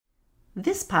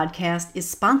This podcast is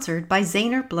sponsored by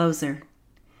Zaner Bloser.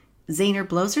 Zaner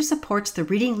Bloser supports the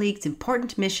Reading League's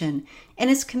important mission and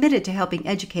is committed to helping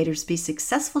educators be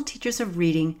successful teachers of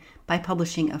reading by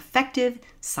publishing effective,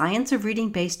 science of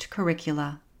reading-based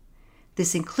curricula.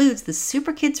 This includes the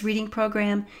Super Kids Reading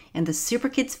Program and the Super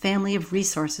Kids family of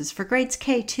resources for grades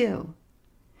K-2.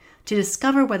 To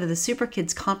discover whether the Super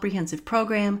Kids Comprehensive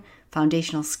Program,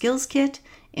 Foundational Skills Kit,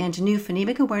 and new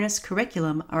phonemic awareness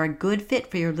curriculum are a good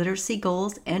fit for your literacy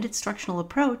goals and instructional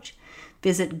approach,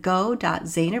 visit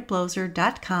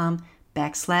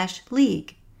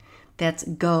go.zanerbloser.com/league. That's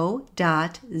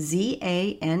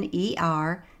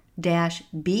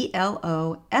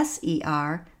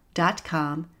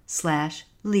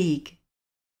go.zaner-bloser.com/league.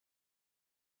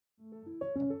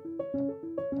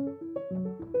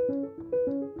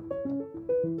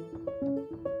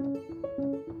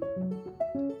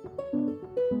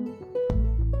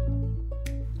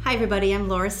 Hi everybody, I'm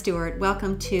Laura Stewart.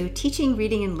 Welcome to Teaching,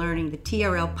 Reading, and Learning, the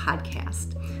TRL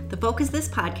podcast. The focus of this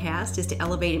podcast is to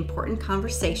elevate important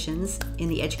conversations in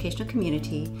the educational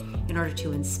community in order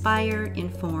to inspire,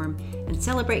 inform, and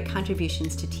celebrate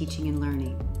contributions to teaching and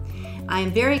learning. I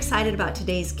am very excited about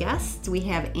today's guests. We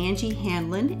have Angie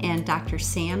Hanlon and Dr.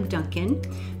 Sam Duncan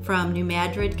from New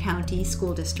Madrid County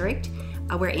School District,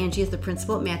 where Angie is the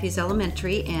principal at Matthews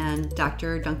Elementary and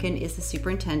Dr. Duncan is the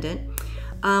superintendent.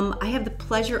 I have the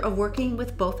pleasure of working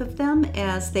with both of them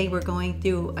as they were going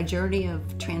through a journey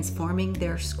of transforming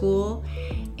their school.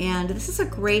 And this is a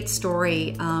great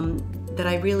story that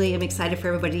I really am excited for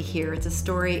everybody to hear. It's a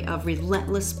story of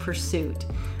relentless pursuit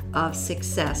of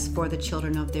success for the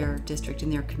children of their district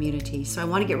and their community. So I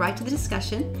want to get right to the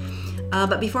discussion.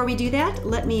 But before we do that,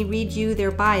 let me read you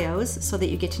their bios so that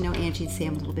you get to know Angie and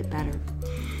Sam a little bit better.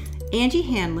 Angie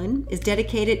Hanlon is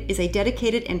a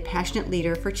dedicated and passionate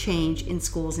leader for change in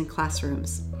schools and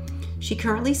classrooms. She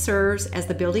currently serves as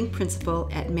the building principal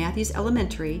at Matthews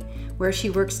Elementary, where she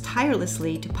works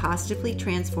tirelessly to positively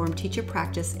transform teacher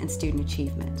practice and student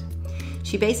achievement.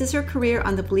 She bases her career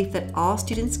on the belief that all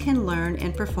students can learn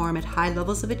and perform at high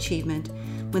levels of achievement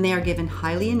when they are given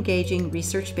highly engaging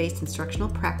research-based instructional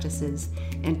practices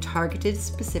and targeted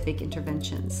specific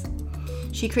interventions.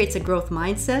 She creates a growth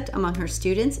mindset among her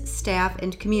students, staff,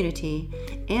 and community,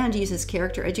 and uses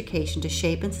character education to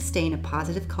shape and sustain a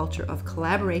positive culture of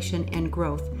collaboration and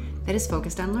growth that is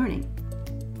focused on learning.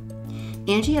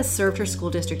 Angie has served her school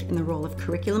district in the role of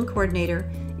curriculum coordinator,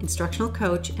 instructional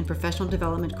coach, and professional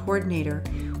development coordinator,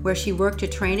 where she worked to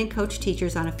train and coach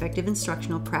teachers on effective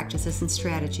instructional practices and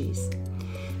strategies.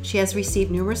 She has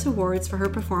received numerous awards for her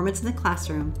performance in the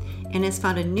classroom and has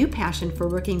found a new passion for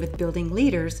working with building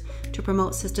leaders to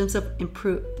promote systems to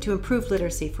improve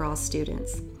literacy for all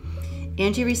students.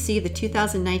 Angie received the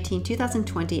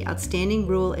 2019-2020 Outstanding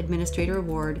Rural Administrator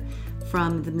Award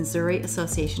from the Missouri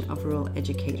Association of Rural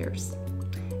Educators.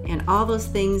 And all those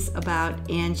things about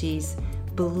Angie's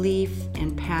belief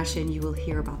and passion, you will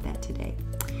hear about that today.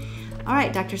 All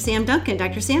right, Dr. Sam Duncan.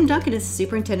 Dr. Sam Duncan is the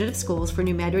superintendent of schools for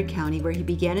New Madrid County, where he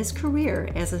began his career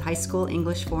as a high school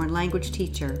English foreign language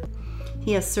teacher.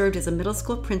 He has served as a middle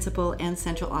school principal and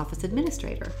central office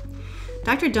administrator.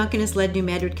 Dr. Duncan has led New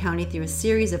Madrid County through a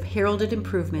series of heralded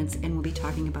improvements, and we'll be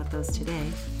talking about those today.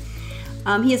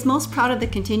 He is most proud of the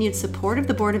continued support of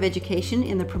the Board of Education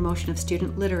in the promotion of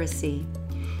student literacy.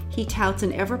 He touts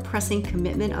an ever-pressing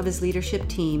commitment of his leadership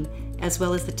team, as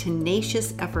well as the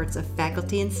tenacious efforts of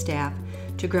faculty and staff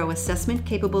to grow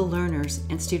assessment-capable learners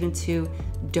and students who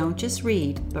don't just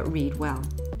read, but read well.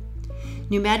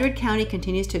 New Madrid County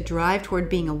continues to drive toward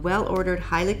being a well-ordered,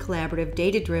 highly collaborative,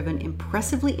 data-driven,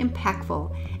 impressively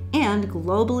impactful, and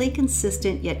globally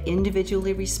consistent yet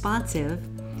individually responsive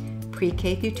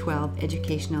pre-K through 12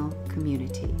 educational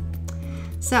community.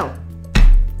 So,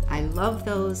 I love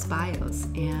those bios,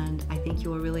 and I think you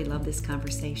will really love this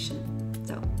conversation.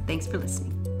 So, thanks for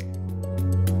listening.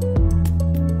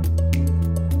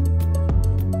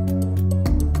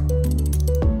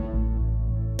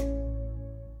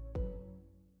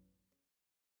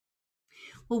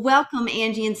 Well, welcome,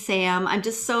 Angie and Sam. I'm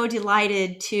just so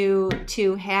delighted to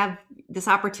have this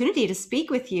opportunity to speak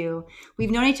with you.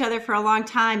 We've known each other for a long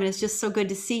time, and it's just so good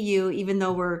to see you, even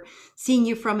though we're seeing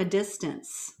you from a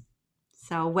distance.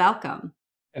 So welcome.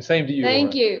 And same to you,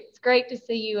 Thank Laura. you. It's great to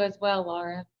see you as well,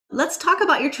 Laura. Let's talk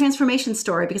about your transformation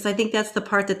story, because I think that's the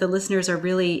part that the listeners are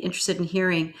really interested in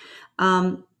hearing.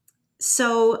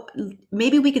 So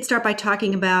maybe we could start by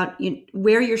talking about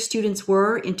where your students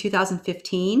were in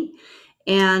 2015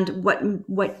 and what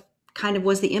kind of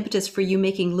was the impetus for you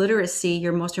making literacy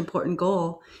your most important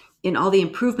goal in all the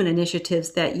improvement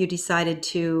initiatives that you decided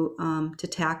to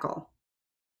tackle.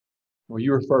 Well,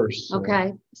 you were first. So.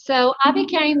 Okay. So I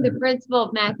became the principal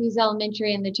of Matthews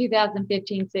Elementary in the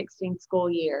 2015-16 school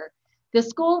year. The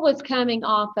school was coming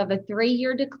off of a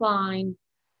 3-year decline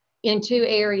in 2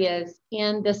 areas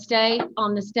on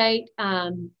the state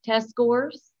test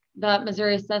scores, the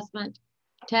Missouri Assessment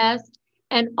Test,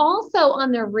 and also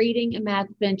on their reading and math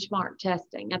benchmark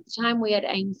testing. At the time we had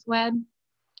AIMSWeb.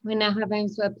 We now have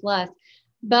AIMSWeb Plus.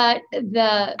 But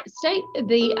the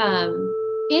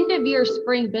end of year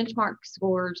spring benchmark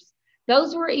scores,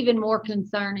 those were even more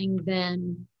concerning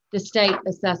than the state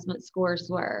assessment scores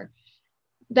were.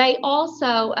 They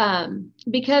also,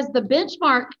 because the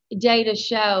benchmark data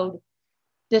showed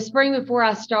the spring before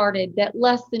I started that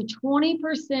less than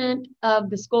 20% of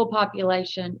the school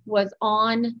population was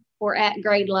on or at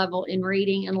grade level in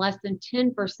reading, and less than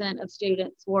 10% of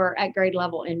students were at grade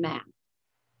level in math.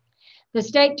 The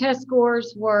state test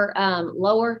scores were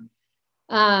lower.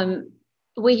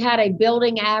 We had a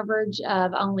building average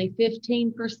of only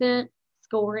 15%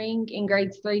 scoring in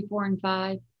grades 3, 4, and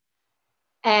 5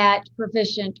 at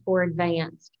proficient or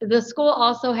advanced. The school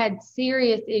also had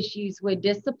serious issues with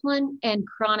discipline and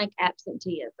chronic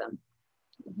absenteeism,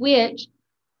 which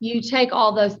you take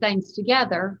all those things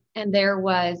together, and there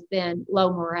was then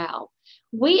low morale.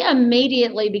 We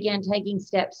immediately began taking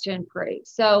steps to improve.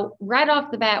 So right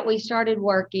off the bat, we started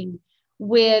working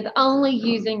with only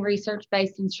using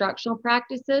research-based instructional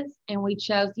practices. And we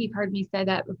chose, you've heard me say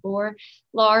that before,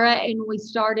 Laura, and we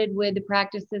started with the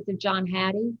practices of John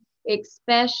Hattie,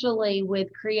 especially with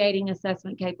creating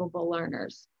assessment-capable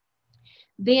learners.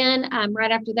 Then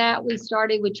right after that, we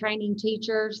started with training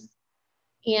teachers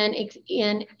in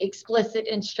explicit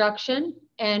instruction.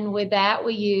 And with that,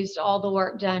 we used all the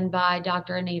work done by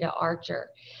Dr. Anita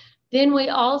Archer. Then we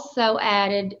also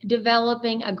added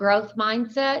developing a growth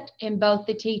mindset in both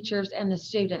the teachers and the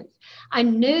students. I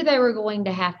knew they were going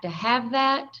to have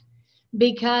that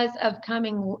because of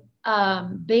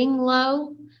being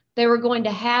low. They were going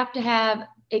to have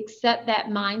accept that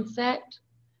mindset,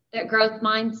 that growth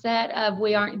mindset of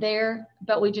we aren't there,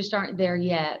 but we just aren't there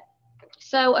yet.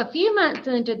 So a few months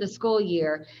into the school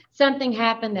year, something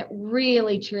happened that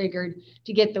really triggered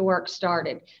to get the work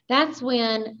started. That's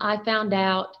when I found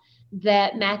out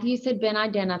that Matthews had been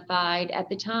identified at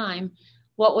the time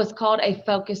what was called a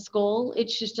focus school.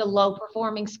 It's just a low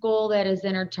performing school that is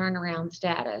in a turnaround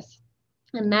status.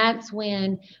 And that's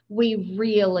when we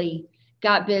really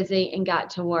got busy and got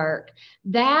to work.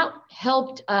 That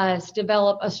helped us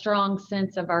develop a strong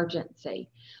sense of urgency.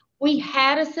 We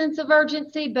had a sense of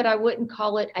urgency, but I wouldn't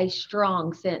call it a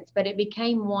strong sense, but it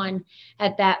became one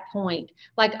at that point.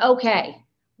 Like, okay,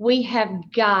 we have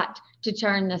got to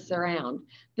turn this around.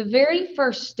 The very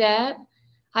first step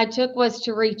I took was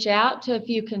to reach out to a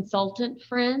few consultant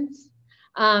friends,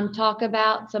 talk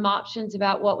about some options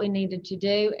about what we needed to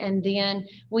do. And then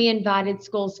we invited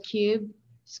Schools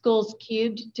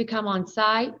Cubed to come on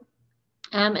site.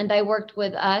 And they worked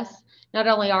with us, not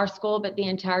only our school, but the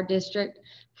entire district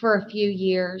for a few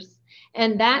years.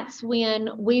 And that's when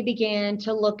we began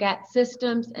to look at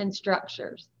systems and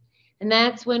structures. And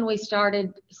that's when we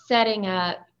started setting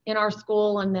up in our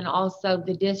school and then also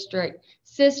the district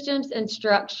systems and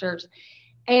structures.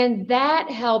 And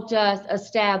that helped us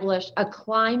establish a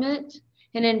climate,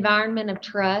 an environment of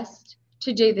trust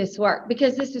to do this work,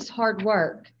 because this is hard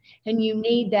work and you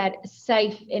need that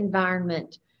safe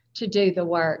environment to do the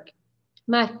work.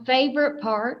 My favorite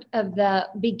part of the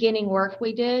beginning work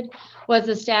we did was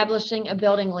establishing a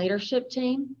building leadership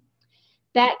team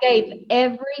that gave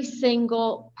every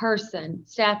single person,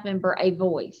 staff member, a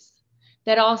voice.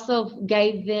 That also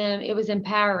gave them, it was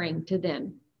empowering to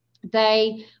them.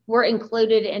 They were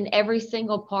included in every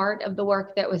single part of the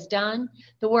work that was done.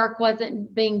 The work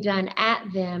wasn't being done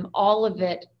at them. All of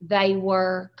it, they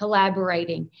were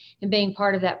collaborating and being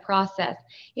part of that process.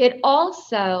 It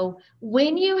also,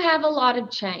 when you have a lot of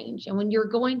change and when you're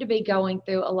going to be going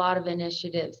through a lot of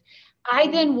initiatives, I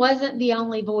then wasn't the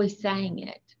only voice saying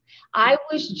it. I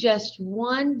was just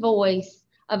one voice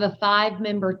of a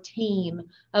 5-member team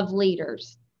of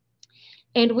leaders.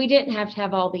 And we didn't have to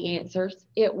have all the answers.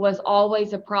 It was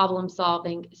always a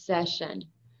problem-solving session.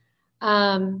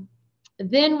 Then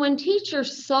when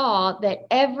teachers saw that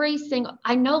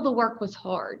I know the work was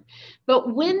hard,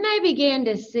 but when they began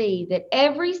to see that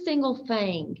every single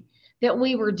thing that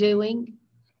we were doing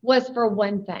was for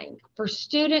one thing, for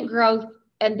student growth,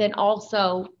 and then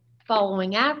also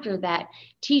following after that,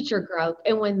 teacher growth.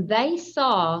 And when they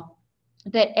saw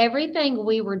that everything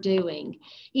we were doing,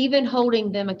 even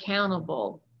holding them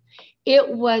accountable, it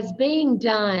was being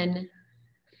done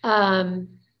to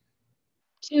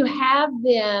have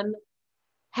them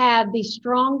have the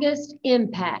strongest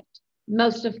impact,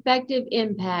 most effective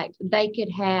impact they could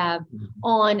have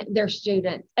on their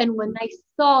students. And when they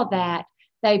saw that,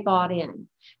 they bought in,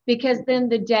 because then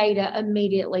the data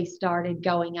immediately started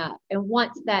going up. And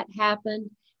once that happened,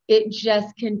 it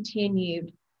just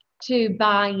continued to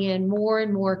buy in more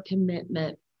and more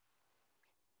commitment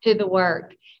to the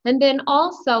work. And then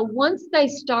also, once they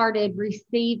started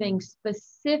receiving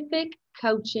specific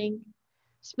coaching,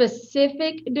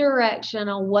 specific direction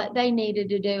on what they needed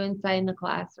to do and say in the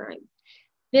classroom,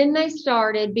 then they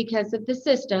started, because of the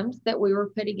systems that we were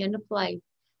putting into place,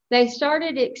 they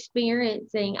started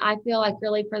experiencing, I feel like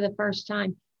really for the first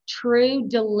time, true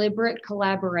deliberate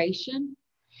collaboration.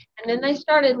 And then they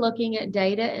started looking at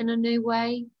data in a new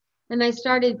way. And they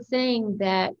started seeing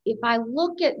that if I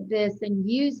look at this and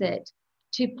use it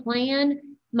to plan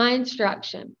my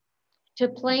instruction, to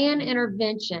plan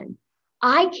intervention,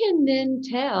 I can then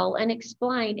tell and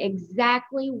explain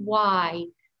exactly why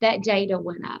that data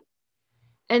went up.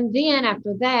 And then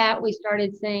after that, we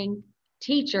started seeing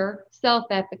teacher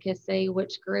self-efficacy,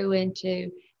 which grew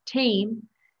into team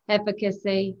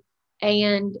efficacy.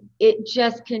 And it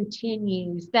just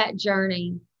continues, that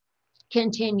journey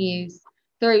continues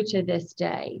through to this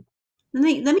day.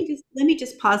 Let me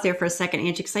just pause there for a second,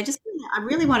 Angie, because I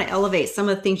really want to elevate some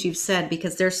of the things you've said,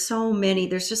 because there's just so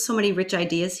many rich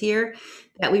ideas here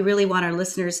that we really want our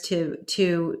listeners to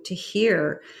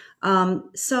hear.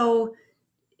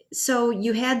 So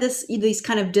you had these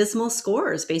kind of dismal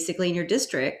scores basically in your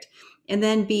district, and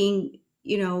then being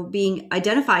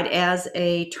identified as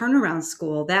a turnaround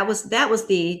school. That was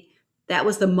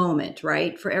the moment,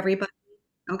 right, for everybody.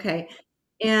 Okay.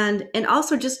 And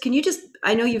also, just can you just,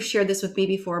 I know you've shared this with me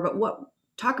before, but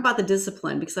talk about the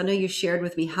discipline, because I know you shared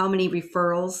with me how many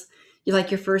referrals you,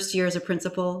 like your first year as a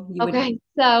principal, Okay.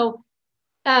 So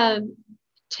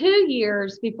 2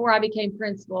 years before I became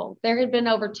principal, there had been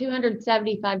over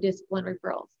 275 discipline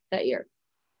referrals that year.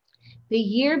 The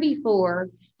year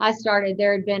before I started,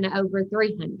 there had been over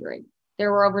 300.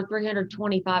 There were over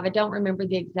 325. I don't remember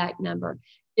the exact number,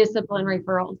 discipline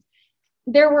referrals.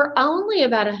 There were only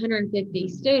about 150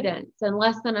 students and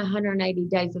less than 180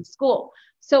 days of school.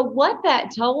 So what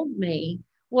that told me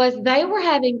was they were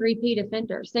having repeat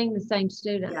offenders, seeing the same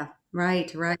student. Yeah,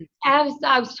 right. As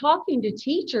I was talking to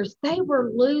teachers, they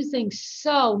were losing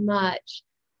so much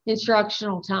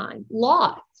instructional time,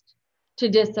 lost to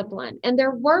discipline. And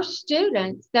there were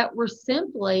students that were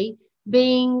simply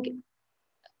being,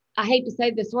 I hate to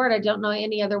say this word, I don't know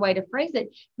any other way to phrase it,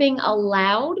 being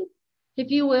allowed, if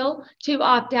you will, to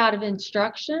opt out of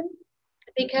instruction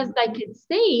because they could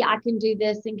see I can do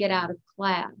this and get out of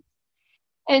class.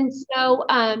 And so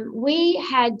we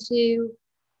had to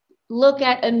look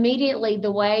at immediately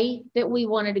the way that we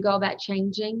wanted to go about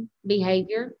changing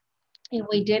behavior. And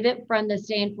we did it from the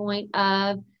standpoint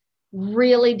of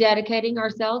really dedicating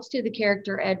ourselves to the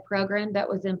character ed program that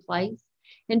was in place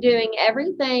and doing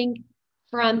everything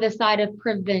from the side of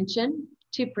prevention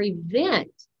to prevent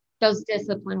those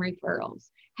discipline referrals,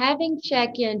 having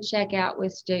check-in, check-out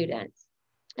with students.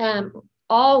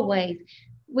 Always,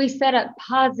 we set up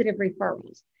positive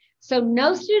referrals. So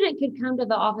no student could come to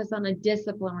the office on a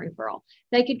discipline referral.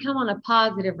 They could come on a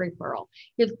positive referral.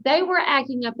 If they were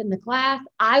acting up in the class,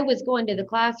 I was going to the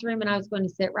classroom and I was going to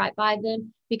sit right by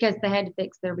them because they had to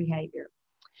fix their behavior.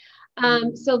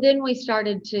 So then we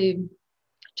started to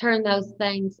turn those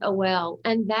things well.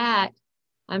 And that,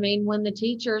 I mean, when the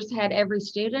teachers had every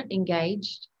student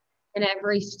engaged and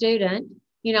every student,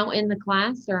 in the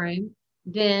classroom,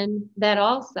 then that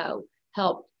also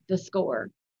helped the score.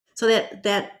 So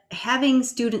that having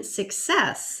student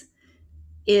success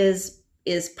is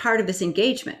part of this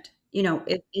engagement,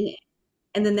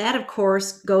 and then that of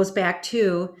course goes back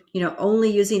to, only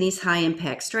using these high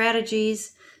impact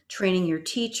strategies, training your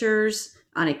teachers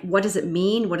on it. What does it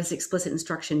mean? What does explicit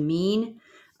instruction mean?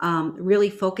 Really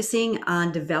focusing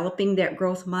on developing that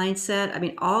growth mindset. I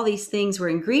mean, all these things were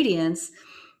ingredients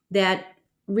that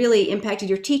really impacted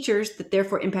your teachers, that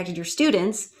therefore impacted your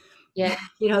students. Yeah.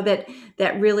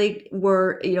 That really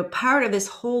were, part of this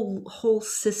whole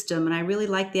system. And I really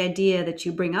like the idea that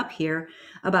you bring up here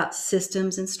about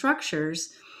systems and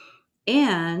structures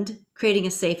and creating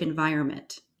a safe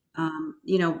environment.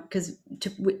 Because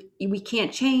we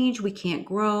can't change, we can't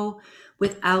grow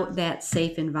without that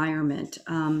safe environment.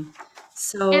 And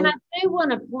I do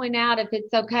want to point out, if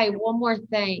it's okay, one more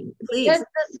thing. Please. Because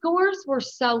the scores were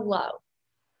so low.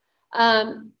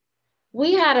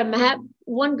 We had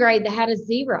one grade that had a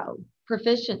 0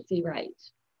 proficiency rate.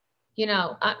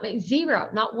 Zero,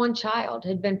 not one child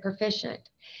had been proficient.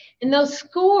 And those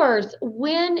scores,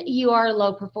 when you are a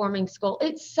low performing school,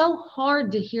 it's so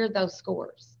hard to hear those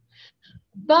scores.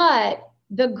 But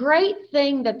the great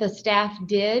thing that the staff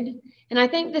did, and I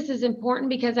think this is important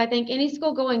because I think any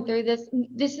school going through this,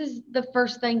 this is the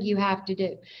first thing you have to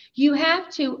do. You have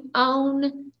to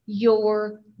own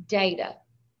your data.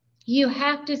 You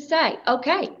have to say,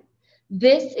 okay,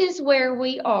 this is where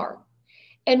we are.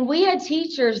 And we had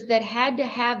teachers that had to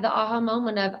have the aha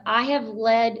moment of, I have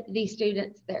led these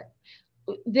students there.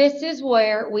 This is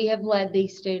where we have led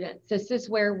these students. This is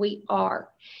where we are.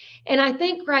 And I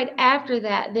think right after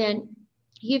that, then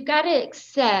you've got to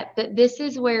accept that this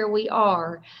is where we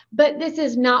are, but this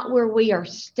is not where we are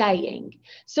staying.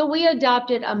 So we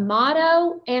adopted a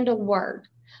motto and a word.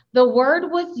 The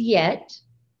word was yet.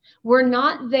 We're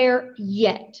not there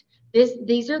yet.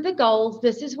 These are the goals.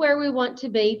 This is where we want to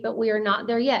be, but we are not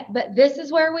there yet. But this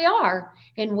is where we are,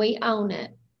 and we own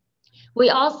it. We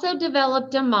also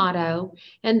developed a motto,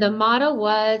 and the motto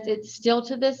was, it's still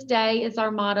to this day is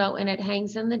our motto, and it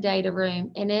hangs in the data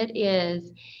room, and it is,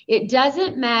 it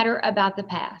doesn't matter about the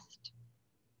past,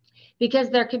 because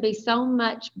there can be so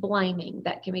much blaming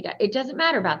that can be done. It doesn't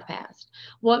matter about the past.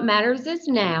 What matters is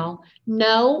now,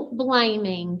 no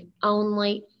blaming,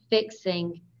 only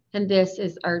fixing, and this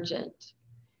is urgent.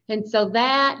 And so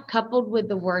that, coupled with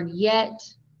the word yet,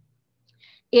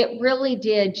 it really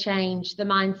did change the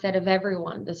mindset of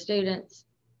everyone, the students,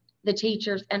 the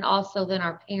teachers, and also then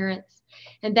our parents.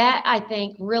 And that, I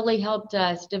think, really helped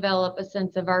us develop a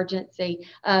sense of urgency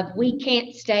of, we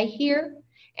can't stay here,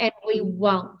 and we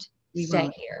won't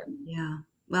stay here. Yeah.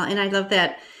 Well, and I love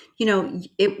that,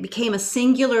 it became a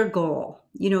singular goal.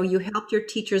 You helped your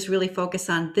teachers really focus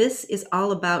on, this is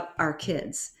all about our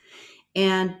kids.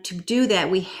 And to do that,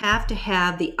 we have to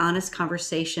have the honest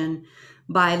conversation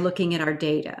by looking at our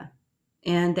data.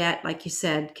 And that, like you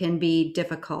said, can be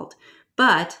difficult.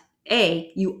 But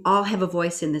you all have a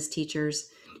voice in this, teachers.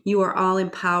 You are all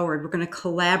empowered. We're going to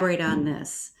collaborate on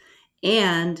this.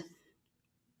 And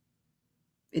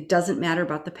it doesn't matter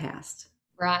about the past.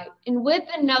 Right. And with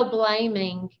the no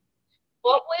blaming,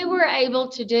 what we were able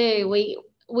to do,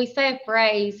 we say a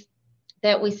phrase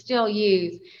that we still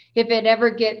use, if it ever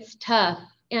gets tough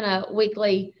in a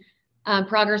weekly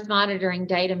progress monitoring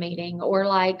data meeting, or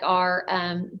like our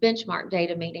benchmark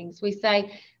data meetings, we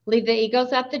say, leave the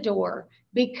egos at the door,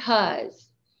 because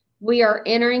we are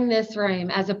entering this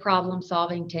room as a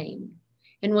problem-solving team.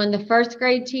 And when the first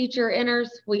grade teacher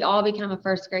enters, we all become a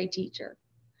first grade teacher.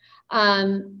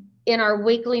 In our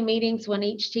weekly meetings, when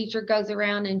each teacher goes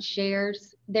around and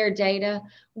shares their data,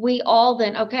 we all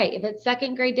then, okay, if it's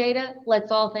second grade data,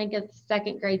 let's all think it's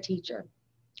second grade teacher.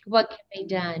 What can be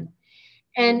done?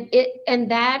 And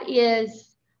that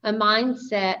is a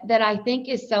mindset that I think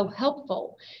is so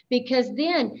helpful, because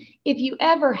then if you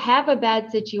ever have a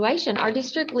bad situation, our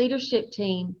district leadership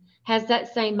team has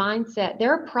that same mindset.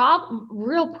 There are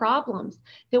real problems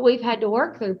that we've had to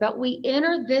work through, but we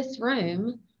enter this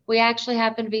room. We actually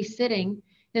happen to be sitting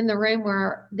in the room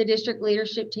where the district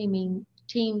leadership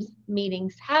teams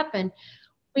meetings happen.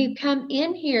 We come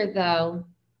in here, though,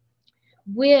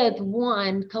 with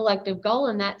one collective goal,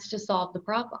 and that's to solve the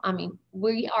problem. I mean,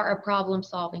 we are a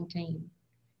problem-solving team.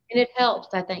 And it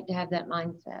helps, I think, to have that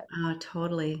mindset. Oh,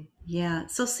 totally. Yeah.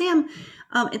 So Sam,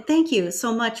 thank you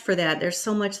so much for that. There's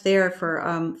so much there for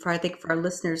I think for our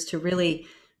listeners to really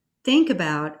think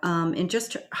about, and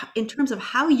just in terms of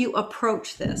how you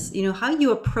approach this, how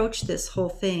you approach this whole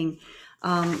thing,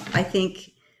 I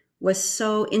think was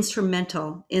so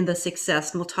instrumental in the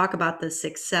success. And we'll talk about the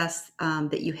success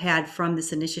that you had from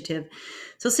this initiative.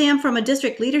 So Sam, from a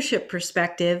district leadership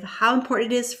perspective, how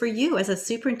important it is for you as a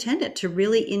superintendent to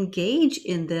really engage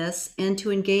in this and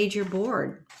to engage your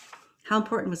board? How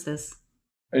important was this?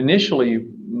 Initially,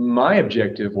 my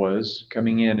objective was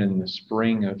coming in the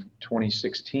spring of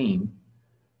 2016,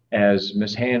 as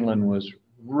Ms. Hanlon was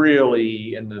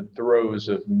really in the throes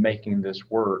of making this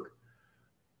work,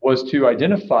 was to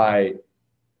identify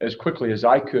as quickly as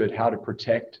I could how to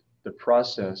protect the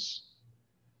process.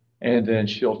 And then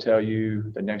she'll tell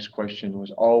you the next question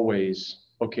was always,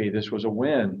 okay, this was a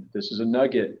win. This is a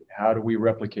nugget. How do we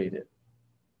replicate it?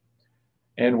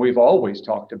 And we've always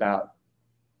talked about,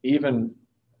 even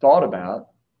thought about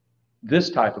this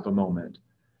type of a moment,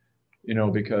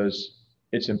 because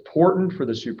it's important for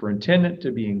the superintendent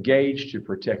to be engaged to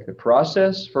protect the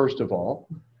process, first of all.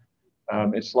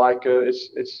 It's like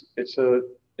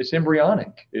it's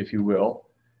embryonic, if you will.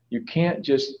 You can't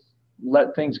just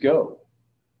let things go.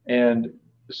 And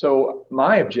so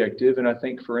my objective, and I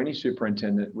think for any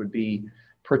superintendent, would be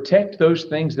protect those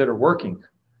things that are working.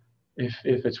 If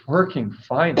it's working,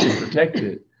 fine, to protect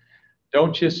it.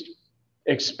 Don't just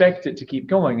expect it to keep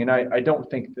going. And I don't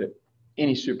think that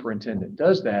any superintendent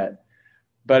does that.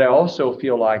 But I also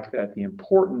feel like that the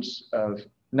importance of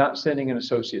not sending an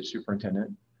associate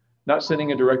superintendent, not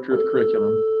sending a director of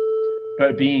curriculum,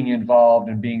 but being involved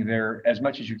and being there as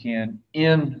much as you can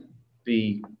in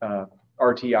the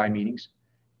RTI meetings,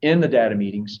 in the data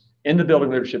meetings, in the building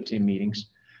leadership team meetings,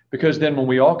 because then when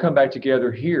we all come back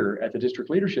together here at the district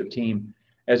leadership team,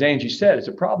 as Angie said, it's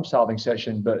a problem solving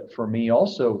session, but for me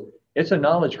also, it's a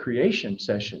knowledge creation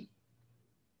session.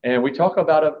 And we talk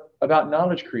about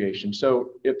knowledge creation.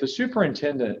 So if the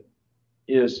superintendent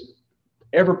is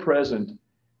ever present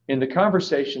in the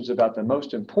conversations about the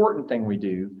most important thing we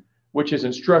do, which is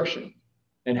instruction,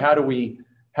 and how do we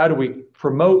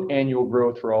promote annual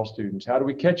growth for all students? How do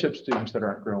we catch up students that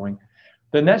aren't growing?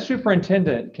 Then that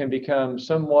superintendent can become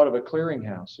somewhat of a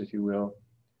clearinghouse, if you will,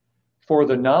 for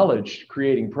the knowledge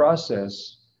creating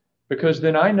process, because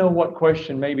then I know what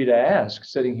question maybe to ask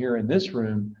sitting here in this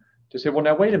room to say, well,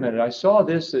 now, wait a minute, I saw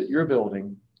this at your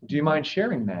building. Do you mind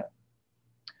sharing that?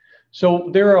 So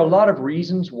there are a lot of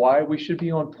reasons why we should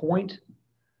be on point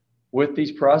with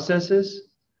these processes.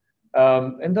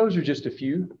 And those are just a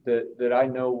few that I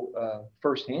know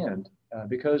firsthand,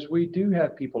 because we do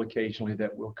have people occasionally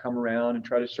that will come around and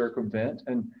try to circumvent.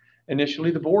 And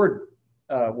initially the board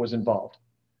was involved.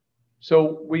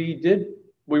 So we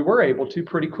were able to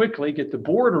pretty quickly get the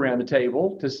board around the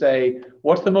table to say,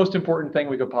 what's the most important thing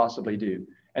we could possibly do?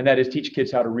 And that is teach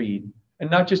kids how to read, and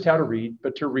not just how to read,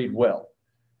 but to read well.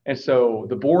 And so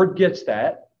the board gets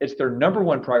that. It's their number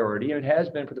one priority, and it has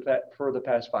been for the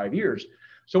past 5 years.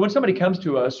 So when somebody comes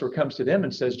to us or comes to them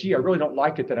and says, gee, I really don't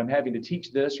like it that I'm having to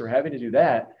teach this or having to do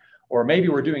that, or maybe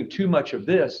we're doing too much of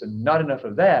this and not enough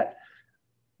of that,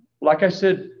 like I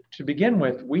said to begin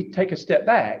with, we take a step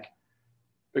back,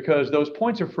 because those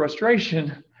points of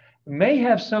frustration may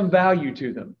have some value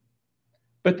to them.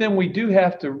 But then we do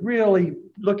have to really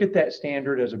look at that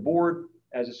standard as a board,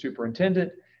 as a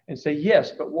superintendent, and say,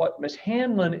 yes, but what Ms.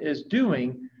 Hanlon is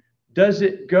doing, does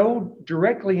it go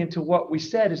directly into what we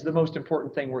said is the most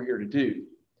important thing we're here to do?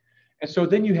 And so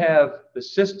then you have the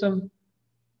system,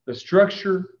 the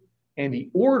structure, and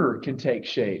the order can take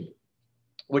shape,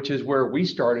 which is where we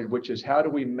started, which is how do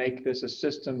we make this a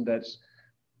system that's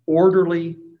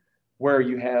orderly, where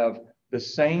you have the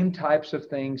same types of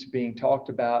things being talked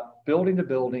about building to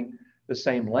building, the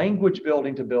same language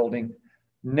building to building,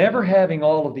 never having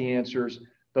all of the answers,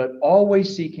 but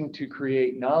always seeking to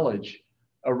create knowledge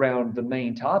around the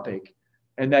main topic.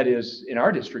 And that is, in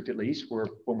our district at least, where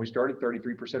when we started,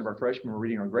 33% of our freshmen were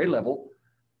reading on grade level,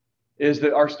 is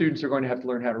that our students are going to have to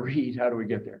learn how to read. How do we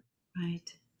get there? Right.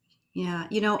 Yeah.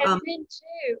 And then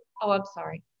too, I'm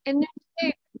sorry. And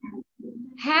then too,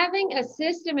 having a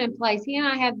system in place, he and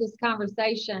I have this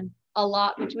conversation a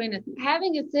lot between us.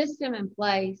 Having a system in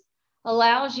place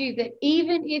allows you that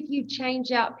even if you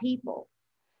change out people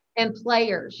and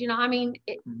players, he and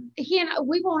I,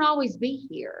 we won't always be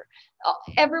here.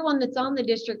 Everyone that's on the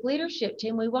district leadership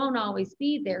team, we won't always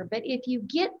be there. But if you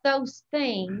get those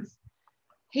things,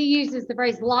 he uses the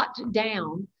phrase locked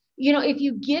down. If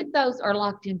you get those are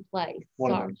locked in place.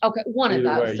 One of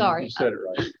those. Sorry. You said it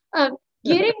right.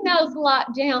 Getting those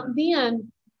locked down,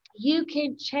 then you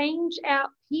can change out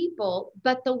people,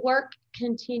 but the work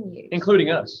continues.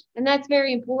 Including us. And that's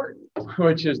very important.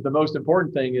 Which is the most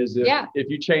important thing is if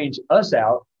you change us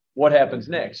out, what happens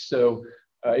next? So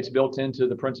it's built into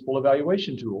the principal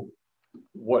evaluation tool.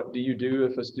 What do you do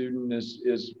if a student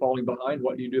is falling behind?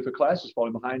 What do you do if a class is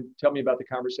falling behind? Tell me about the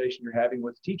conversation you're having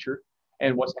with the teacher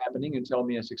and what's happening, and tell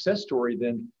me a success story.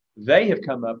 Then they have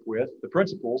come up with the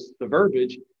principles, the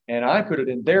verbiage, and I put it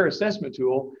in their assessment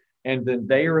tool, and then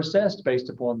they are assessed based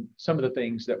upon some of the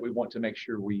things that we want to make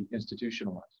sure we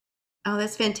institutionalize. Oh,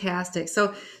 that's fantastic.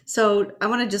 So I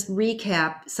want to just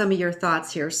recap some of your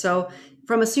thoughts here. So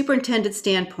from a superintendent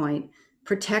standpoint,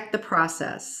 protect the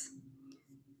process,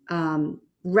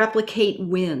 replicate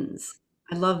wins.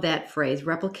 I love that phrase,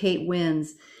 replicate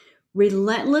wins,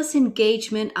 relentless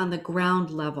engagement on the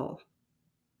ground level.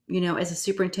 As a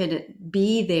superintendent,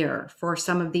 be there for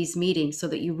some of these meetings so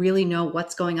that you really know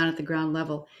what's going on at the ground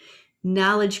level.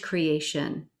 Knowledge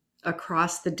creation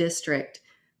across the district,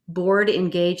 board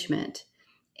engagement,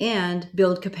 and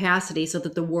build capacity so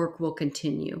that the work will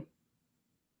continue.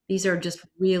 These are just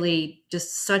really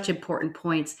such important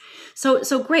points. So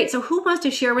great. So who wants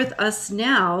to share with us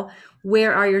now?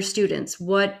 Where are your students?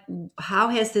 How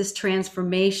has this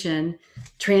transformation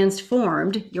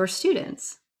transformed your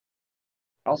students?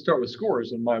 I'll start with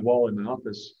scores on my wall in my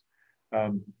office.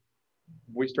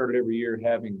 We started every year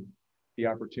having the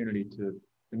opportunity to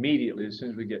immediately, as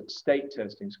soon as we get state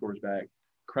testing scores back,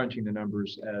 crunching the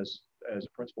numbers as a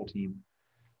principal team.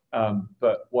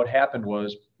 But what happened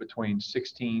was between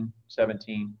 16,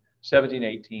 17, 17,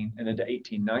 18, and into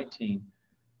 18, 19,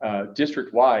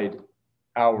 district-wide,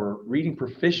 our reading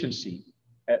proficiency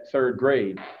at third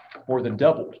grade more than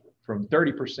doubled from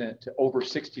 30% to over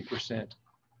 60%.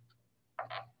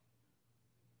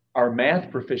 Our math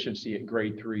proficiency at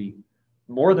grade 3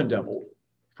 more than doubled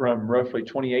from roughly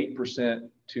 28%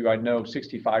 to, I know,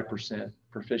 65%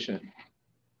 proficient,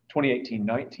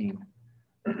 2018-19.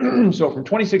 So from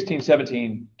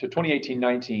 2016-17 to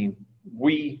 2018-19,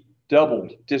 we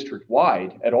doubled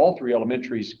district-wide at all 3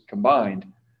 elementaries combined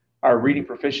our reading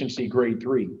proficiency grade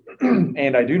 3.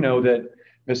 And I do know that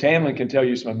Ms. Hanlon can tell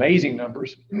you some amazing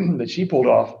numbers that she pulled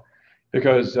off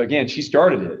because, again, she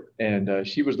started it, and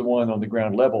she was the one on the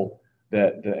ground level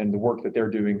and the work that they're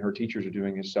doing, her teachers are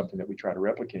doing, is something that we try to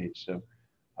replicate. So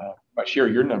I share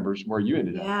your numbers where you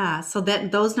ended up. Yeah, so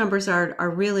those numbers are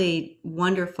really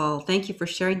wonderful. Thank you for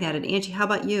sharing that. And Angie, how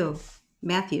about you?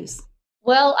 Matthews.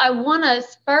 Well, I want to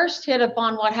first hit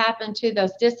upon what happened to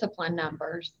those discipline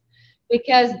numbers,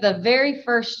 because the very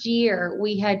first year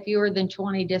we had fewer than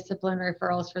 20 discipline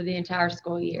referrals for the entire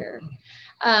school year.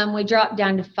 We dropped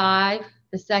down to 5.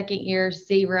 The second year,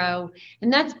 0.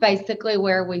 And that's basically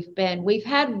where we've been. We've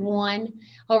had one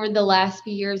over the last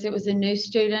few years. It was a new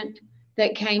student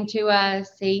that came to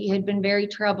us. He had been very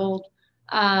troubled,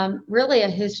 really a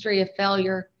history of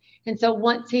failure. And so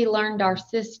once he learned our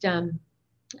system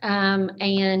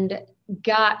and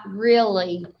got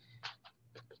really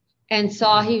and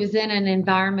saw he was in an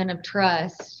environment of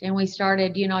trust, and we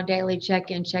started, daily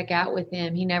check-in, check-out with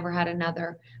him, he never had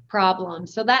another problem.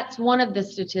 So that's one of the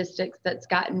statistics that's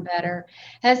gotten better.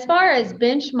 As far as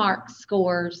benchmark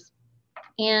scores,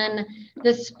 in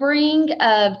the spring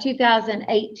of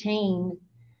 2018,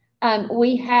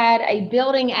 we had a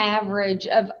building average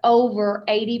of over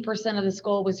 80% of the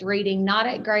school was reading, not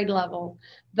at grade level,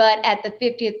 but at the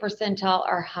 50th percentile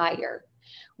or higher.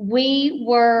 We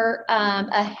were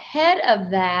ahead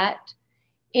of that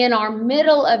in our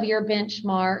middle of year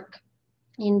benchmark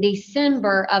in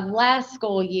December of last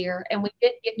school year, and we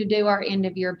didn't get to do our end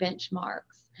of year benchmarks.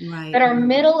 Right. But our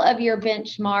middle of year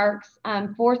benchmarks,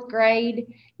 4th grade,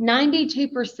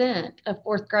 92% of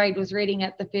 4th grade was reading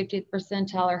at the 50th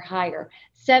percentile or higher,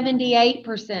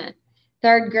 78%.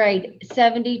 3rd grade,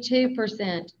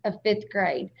 72% of 5th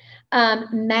grade.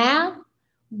 Math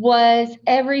was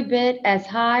every bit as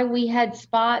high. We had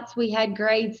spots, we had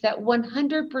grades that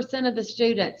 100% of the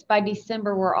students by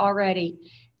December were already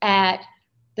at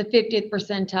the 50th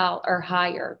percentile or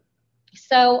higher.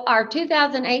 So our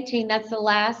 2018, that's the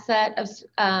last set of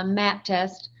MAP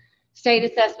test state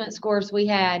assessment scores we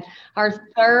had. Our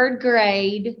 3rd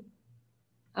grade,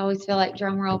 I always feel like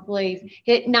drum roll please,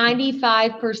 hit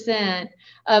 95%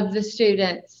 of the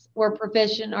students were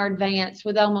proficient or advanced,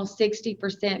 with almost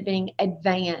 60% being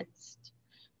advanced.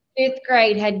 5th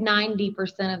grade had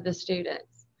 90% of the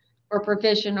students were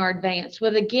proficient or advanced,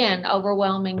 with, again,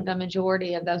 overwhelming the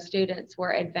majority of those students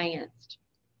were advanced.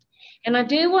 And I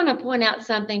do want to point out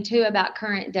something too about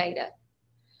current data,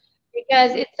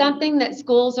 because it's something that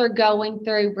schools are going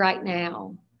through right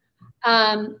now.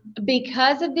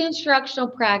 Because of the instructional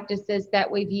practices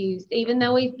that we've used, even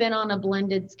though we've been on a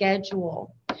blended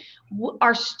schedule,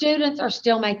 our students are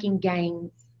still making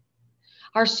gains.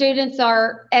 Our students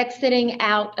are exiting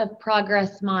out of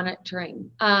progress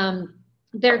monitoring.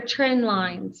 Their trend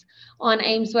lines on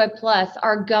Ames Web Plus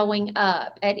are going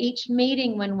up. At each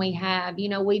meeting when we have,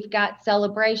 we've got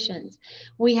celebrations.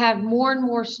 We have more and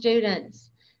more students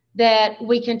that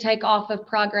we can take off of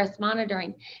progress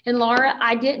monitoring. And Laura,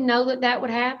 I didn't know that would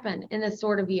happen in this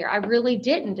sort of year. I really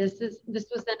didn't. This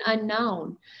was an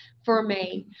unknown for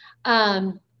me.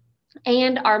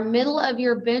 And our middle of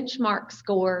year benchmark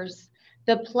scores,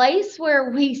 the place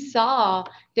where we saw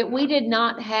that we did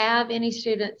not have any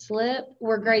student slip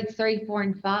were grades 3, 4,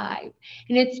 and 5.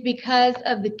 And it's because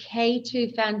of the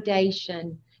K2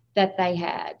 foundation that they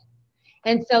had.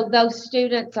 And so those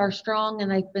students are strong, and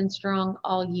they've been strong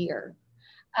all year.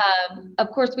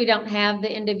 Of course, we don't have the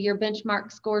end of year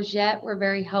benchmark scores yet. We're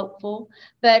very hopeful,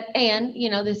 and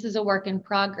this is a work in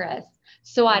progress.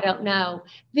 So I don't know.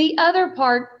 The other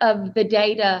part of the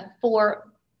data for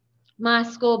my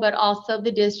school, but also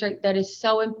the district, that is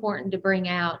so important to bring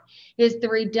out is the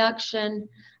reduction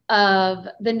of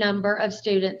the number of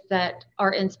students that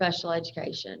are in special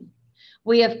education.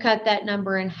 We have cut that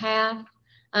number in half.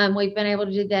 We've been able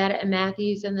to do that at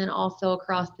Matthews and then also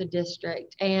across the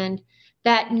district. And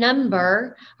that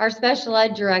number, our special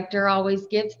ed director always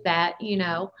gives that,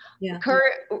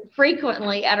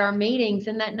 frequently at our meetings,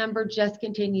 and that number just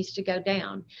continues to go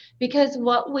down. Because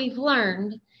what we've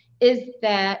learned is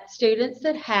that students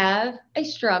that have a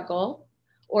struggle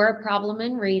or a problem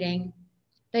in reading,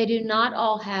 they do not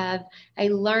all have a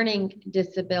learning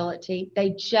disability.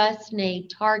 They just need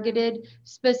targeted,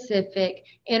 specific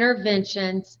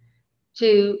interventions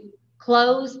to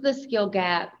close the skill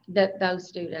gap that those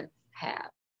students have.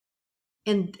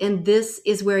 And this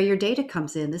is where your data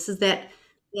comes in. This is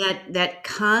that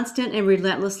constant and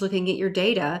relentless looking at your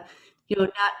data.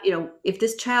 If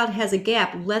this child has a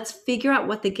gap, let's figure out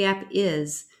what the gap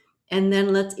is, and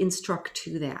then let's instruct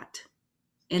to that.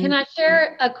 And can I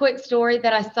share a quick story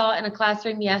that I saw in a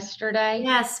classroom yesterday?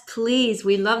 Yes, please.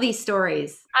 We love these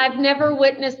stories. I've never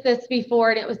witnessed this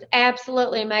before, and it was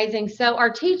absolutely amazing. So our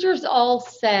teachers all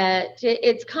said,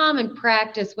 it's common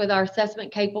practice with our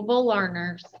assessment capable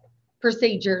learners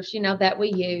procedures, that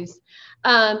we use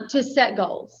to set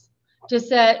goals, to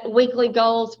set weekly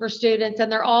goals for students, and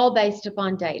they're all based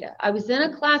upon data. I was in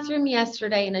a classroom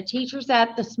yesterday, and a teacher's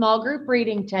at the small group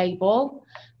reading table,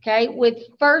 okay, with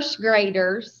first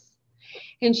graders,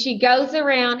 and she goes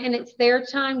around, and it's their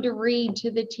time to read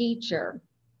to the teacher.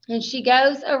 And she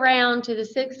goes around to the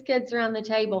 6 kids around the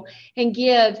table and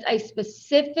gives a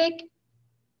specific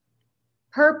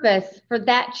purpose for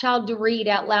that child to read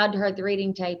out loud to her at the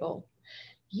reading table.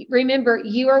 Remember,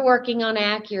 you are working on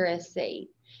accuracy.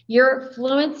 Your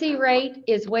fluency rate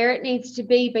is where it needs to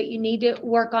be, but you need to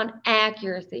work on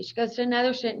accuracy. She goes to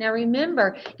another student. Now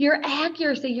remember, your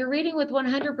accuracy, you're reading with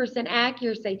 100%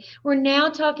 accuracy. We're now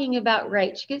talking about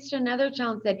rate. She gets to another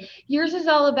child and said, yours is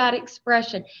all about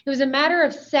expression. It was a matter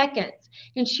of seconds.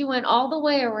 And she went all the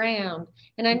way around.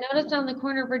 And I noticed on the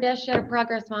corner of her desk, she had a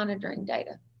progress monitoring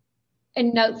data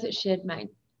and notes that she had made.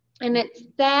 And it's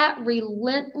that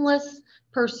relentless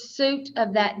pursuit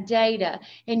of that data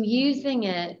and using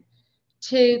it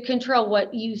to control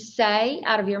what you say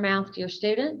out of your mouth to your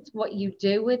students, what you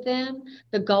do with them,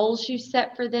 the goals you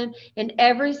set for them. And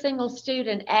every single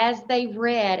student, as they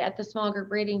read at the small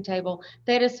group reading table,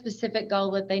 they had a specific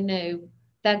goal that they knew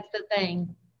that's the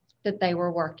thing that they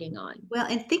were working on. Well,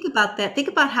 and think about that. Think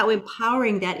about how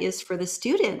empowering that is for the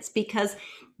students, because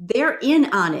they're in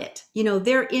on it.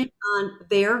 They're in on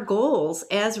their goals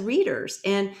as readers,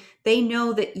 and they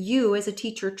know that you as a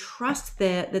teacher trust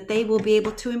that they will be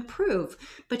able to improve.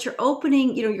 But you're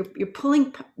opening, you're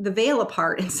pulling the veil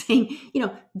apart and saying,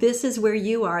 this is where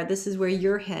you are, this is where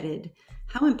you're headed.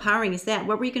 How empowering is that?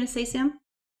 What were you going to say, Sam?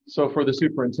 So for the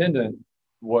superintendent,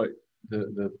 what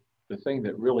the thing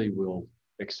that really will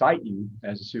excite you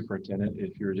as a superintendent,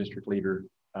 if you're a district leader,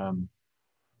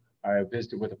 I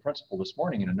visited with a principal this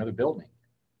morning in another building,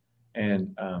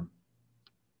 and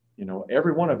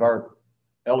every one of our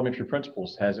elementary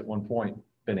principals has at one point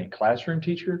been a classroom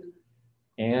teacher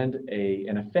and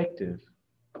an effective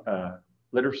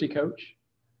literacy coach,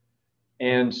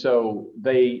 and so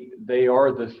they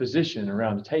are the physician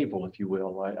around the table, if you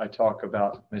will. I talk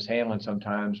about Ms. Hanlon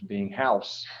sometimes being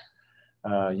house.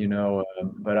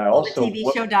 But I also the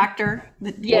TV show doctor.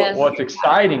 Yes. What's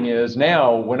exciting is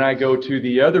now when I go to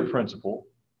the other principal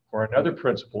or another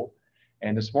principal,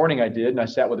 and this morning I did, and I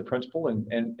sat with the principal,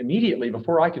 and immediately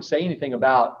before I could say anything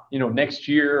about next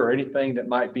year or anything that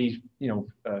might be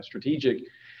strategic,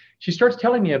 she starts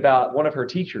telling me about one of her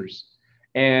teachers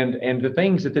and the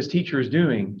things that this teacher is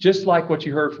doing, just like what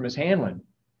you heard from Ms. Hanlon.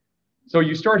 So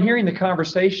you start hearing the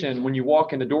conversation when you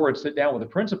walk in the door and sit down with the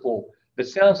principal. That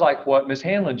sounds like what Ms.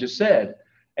 Hanlon just said.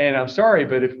 And I'm sorry,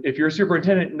 but if you're a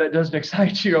superintendent and that doesn't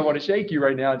excite you, I want to shake you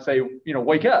right now and say,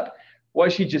 wake up.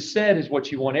 What she just said is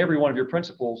what you want every one of your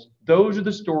principals. Those are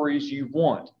the stories you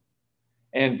want.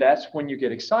 And that's when you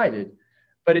get excited.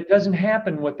 But it doesn't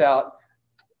happen without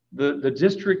the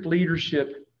district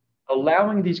leadership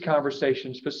allowing these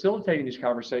conversations, facilitating these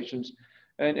conversations,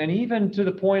 and even to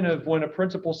the point of when a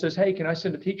principal says, hey, can I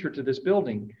send a teacher to this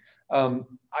building?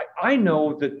 I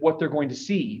know that what they're going to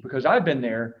see, because I've been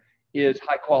there, is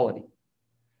high quality.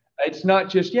 It's not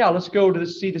just, let's go to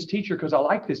see this teacher because I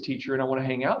like this teacher and I want to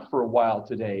hang out for a while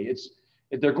today.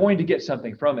 They're going to get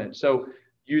something from it. So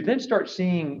you then start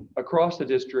seeing across the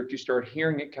district, you start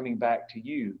hearing it coming back to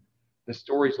you. The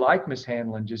stories like Ms.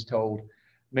 Hanlon just told,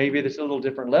 maybe it's a little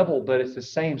different level, but it's the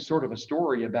same sort of a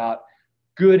story about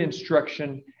good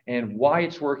instruction and why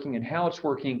it's working and how it's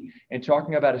working, and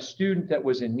talking about a student that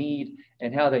was in need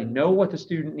and how they know what the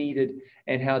student needed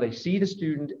and how they see the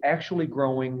student actually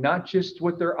growing, not just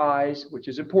with their eyes, which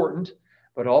is important,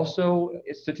 but also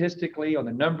statistically on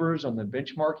the numbers, on the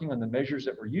benchmarking, on the measures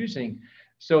that we're using,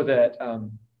 so that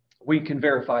we can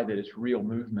verify that it's real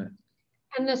movement.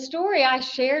 And the story I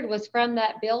shared was from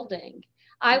that building.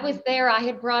 I was there. I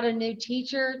had brought a new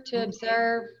teacher to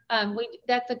observe.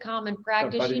 That's a common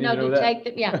practice, to take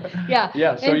them. Yeah.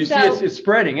 Yeah. So you see, it's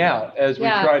spreading out as we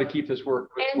try to keep this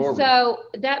work forward. So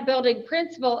that building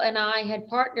principal and I had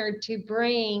partnered to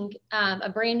bring a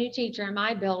brand new teacher in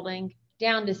my building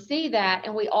down to see that,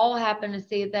 and we all happened to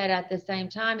see that at the same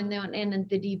time. And then in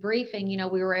the debriefing,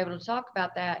 we were able to talk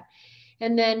about that.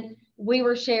 And then we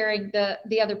were sharing the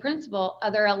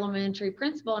other elementary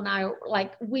principal, and I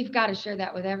like, we've got to share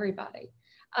that with everybody.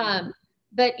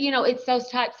 But it's those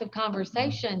types of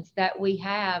conversations that we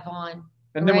have on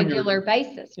a regular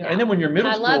basis. And then when your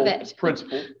middle school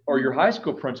principal or your high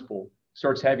school principal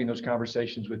starts having those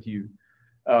conversations with you,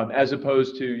 as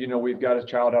opposed to, we've got a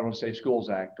child out on Safe Schools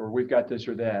Act, or we've got this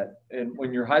or that. And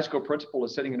when your high school principal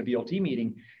is sitting in a BLT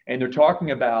meeting and they're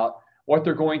talking about what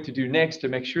they're going to do next to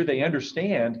make sure they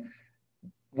understand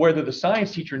whether the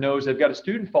science teacher knows they've got a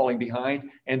student falling behind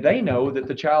and they know that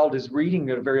the child is reading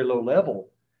at a very low level,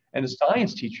 and the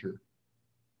science teacher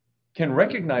can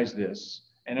recognize this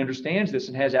and understands this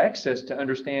and has access to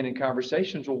understanding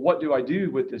conversations. Well, what do I do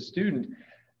with this student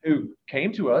who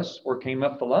came to us or came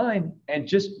up the line and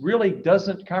just really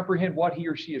doesn't comprehend what he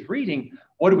or she is reading?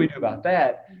 What do we do about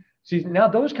that? See, now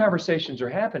those conversations are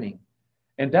happening.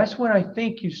 And that's when I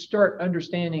think you start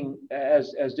understanding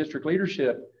as district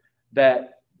leadership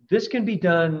that this can be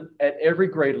done at every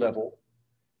grade level.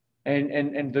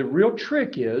 And the real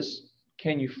trick is,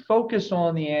 can you focus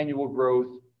on the annual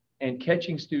growth and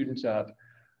catching students up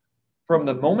from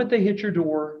the moment they hit your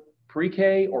door,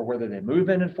 pre-K, or whether they move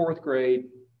in fourth grade,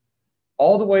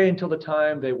 all the way until the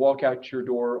time they walk out your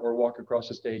door or walk across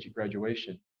the stage at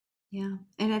graduation. Yeah.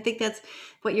 And I think that's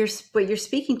what you're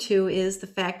speaking to, is the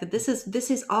fact that this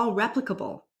is all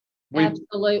replicable.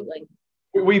 Absolutely.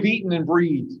 We've eaten and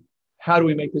breathed. How do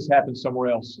we make this happen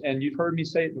somewhere else? And you've heard me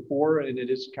say it before, and it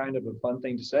is kind of a fun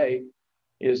thing to say,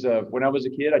 is when I was a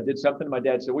kid, I did something. My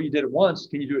dad said, well, you did it once.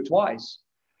 Can you do it twice?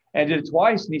 And I did it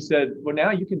twice. And he said, well,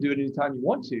 now you can do it anytime you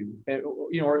want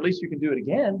to, or at least you can do it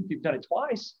again if you've done it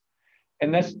twice.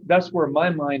 And that's where my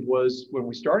mind was when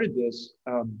we started this.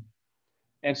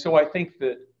 And so I think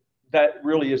that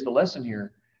really is the lesson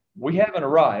here. We haven't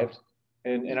arrived,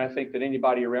 and I think that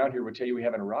anybody around here would tell you we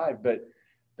haven't arrived, but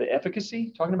the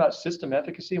efficacy, talking about system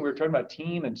efficacy, we were talking about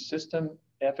team and system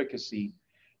efficacy.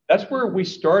 That's where we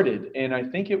started. And I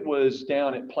think it was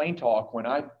down at Plain Talk when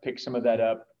I picked some of that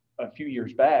up a few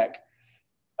years back.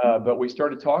 But we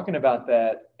started talking about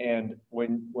that. And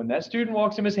when that student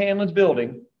walks in Ms. Hanlon's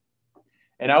building,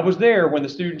 and I was there when the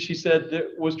student, she said,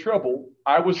 that was trouble.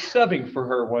 I was subbing for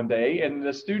her one day, and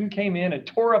the student came in and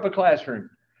tore up a classroom.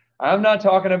 I'm not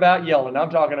talking about yelling. I'm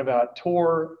talking about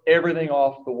tore everything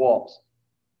off the walls.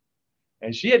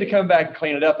 And she had to come back and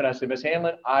clean it up. And I said, Ms.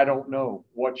 Hanlon, I don't know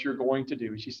what you're going to do.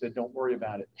 And she said, don't worry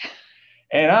about it.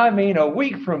 And I mean, a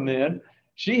week from then,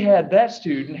 she had that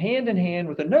student hand in hand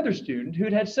with another student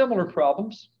who'd had similar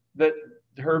problems that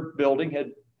her building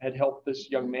had helped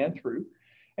this young man through.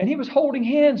 And he was holding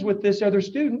hands with this other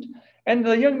student. And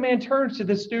the young man turns to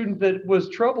the student that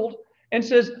was troubled and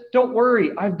says, don't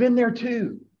worry, I've been there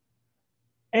too.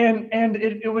 And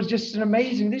it was just an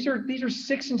amazing, these are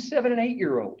 6 and 7 and 8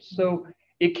 year olds. So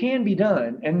it can be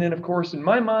done. And then of course, in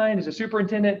my mind as a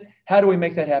superintendent, how do we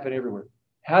make that happen everywhere?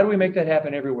 How do we make that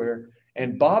happen everywhere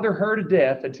and bother her to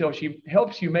death until she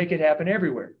helps you make it happen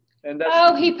everywhere? And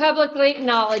that's, he publicly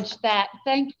acknowledged that.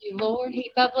 Thank you, Lord.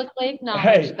 He publicly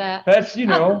acknowledged that. That's,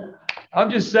 I'm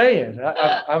just saying,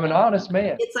 I'm an honest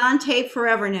man. It's on tape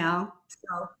forever now.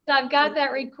 So I've got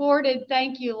that recorded.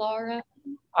 Thank you, Laura.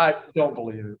 I don't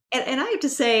believe it. And I have to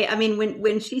say, I mean,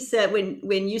 when she said,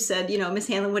 when you said, Miss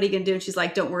Hanlon, what are you going to do? And she's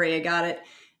like, don't worry, I got it.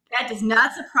 That does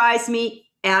not surprise me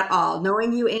at all.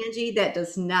 Knowing you, Angie, that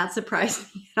does not surprise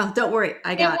me at all. Don't worry,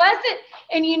 I got it. It wasn't.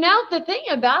 And the thing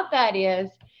about that is,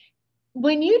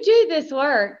 when you do this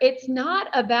work, it's not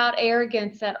about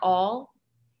arrogance at all.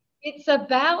 It's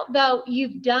about, though,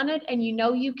 you've done it and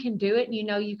you can do it and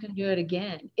you can do it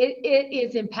again. It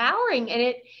is empowering,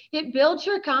 and it builds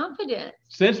your confidence.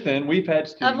 Since then, we've had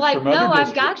students from other districts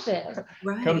I've got this.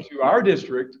 Come to our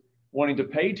district wanting to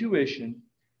pay tuition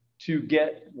to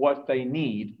get what they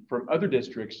need from other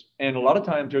districts. And a lot of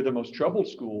times they're the most troubled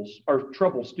schools or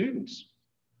troubled students.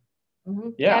 Mm-hmm.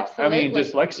 Yeah. Absolutely. I mean,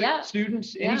 dyslexic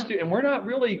students, and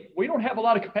we don't have a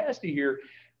lot of capacity here.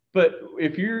 But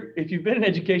if you've been in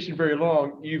education very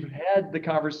long, you've had the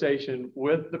conversation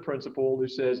with the principal who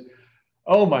says,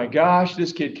 oh my gosh,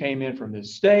 this kid came in from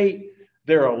this state.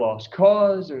 They're a lost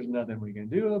cause. There's nothing we can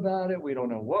do about it. We don't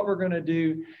know what we're going to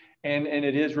do. And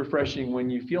it is refreshing when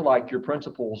you feel like your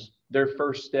principals, their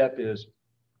first step is,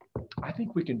 I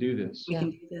think we can do this. We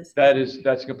can do this.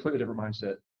 That's a completely different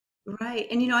mindset. Right.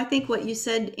 And, I think what you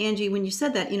said, Angie, when you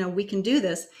said that, we can do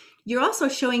this, you're also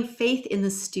showing faith in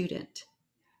the student.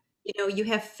 You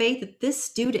have faith that this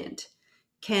student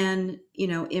can,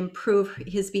 improve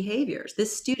his behaviors.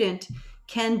 This student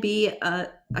can be a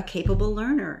capable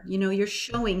learner. You're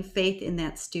showing faith in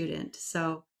that student.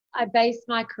 So I base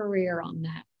my career on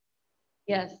that.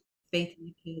 Yes. Faith in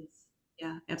the kids.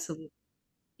 Yeah, absolutely.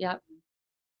 Yep.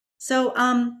 So,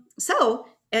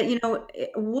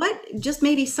 what, just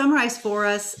maybe summarize for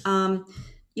us,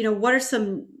 what are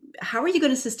how are you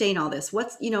going to sustain all this?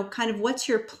 What's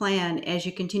your plan as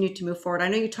you continue to move forward? I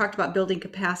know you talked about building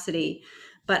capacity,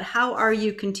 but how are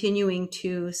you continuing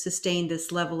to sustain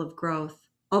this level of growth?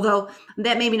 Although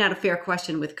that may be not a fair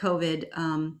question with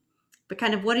COVID,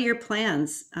 but what are your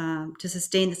plans to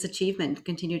sustain this achievement and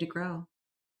continue to grow?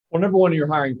 Well, number one, your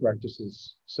hiring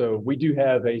practices. So we do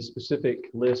have a specific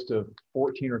list of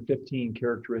 14 or 15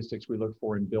 characteristics we look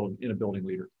for in a building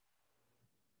leader.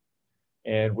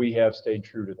 And we have stayed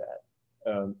true to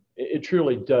that. It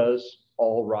truly does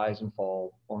all rise and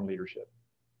fall on leadership.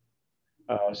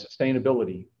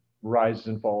 Sustainability rises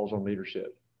and falls on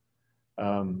leadership.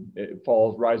 It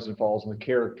rises and falls on the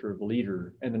character of the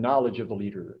leader and the knowledge of the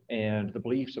leader and the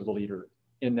beliefs of the leader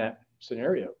in that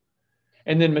scenario.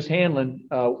 And then Ms. Hanlon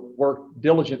worked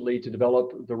diligently to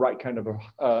develop the right kind of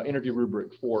interview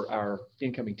rubric for our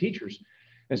incoming teachers.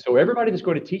 And so everybody that's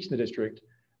going to teach in the district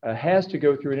has to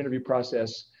go through an interview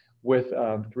process with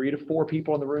 3 to 4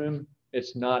 people in the room.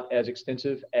 It's not as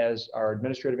extensive as our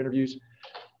administrative interviews,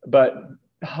 but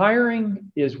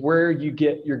hiring is where you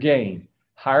get your gain.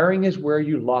 Hiring is where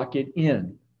you lock it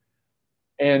in.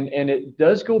 And it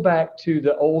does go back to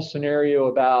the old scenario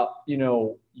about,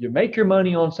 you make your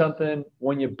money on something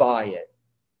when you buy it.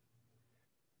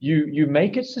 You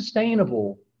make it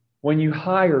sustainable when you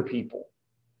hire people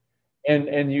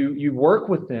and you work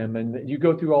with them and you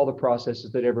go through all the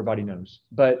processes that everybody knows.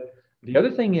 But the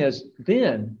other thing is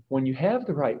then when you have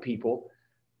the right people,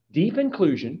 deep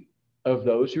inclusion of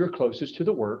those who are closest to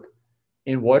the work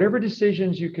in whatever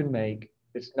decisions you can make.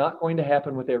 It's not going to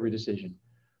happen with every decision.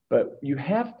 But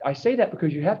I say that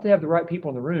because you have to have the right people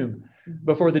in the room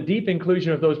before the deep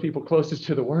inclusion of those people closest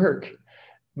to the work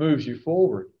moves you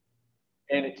forward.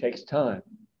 And it takes time.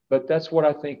 But that's what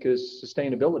I think is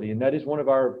sustainability. And that is one of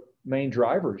our main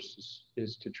drivers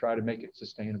is to try to make it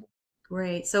sustainable.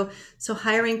 Great. So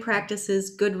hiring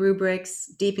practices, good rubrics,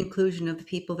 deep inclusion of the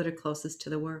people that are closest to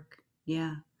the work.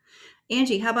 Yeah.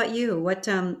 Angie, how about you? What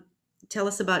tell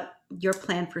us about your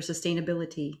plan for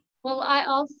sustainability? Well,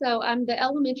 I'm the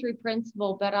elementary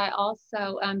principal, but I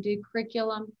also do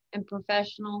curriculum and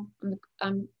professional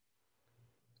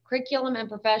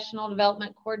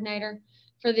development coordinator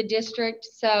for the district.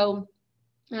 So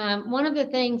one of the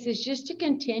things is just to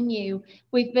continue.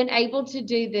 We've been able to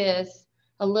do this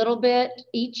a little bit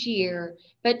each year,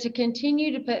 but to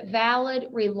continue to put valid,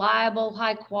 reliable,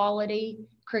 high quality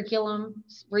curriculum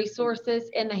resources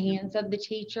in the hands of the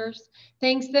teachers,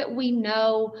 things that we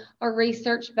know are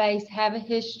research-based, have a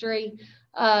history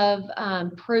of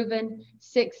proven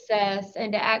success,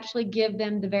 and to actually give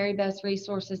them the very best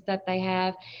resources that they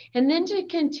have. And then to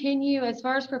continue, as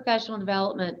far as professional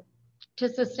development, to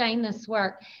sustain this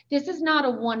work. This is not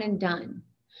a one and done.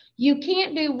 You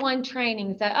can't do one training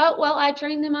and say, oh, well, I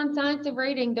trained them on science of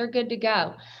reading, they're good to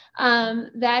go.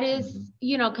 That is,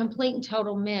 complete and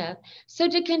total myth. So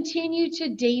to continue to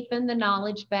deepen the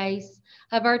knowledge base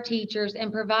of our teachers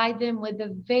and provide them with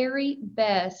the very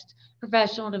best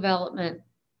professional development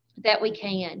that we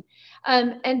can.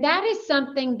 And that is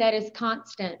something that is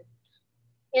constant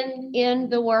in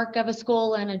the work of a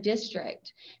school and a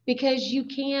district, because you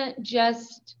can't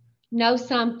just know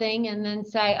something and then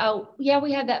say, oh, yeah,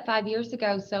 we had that 5 years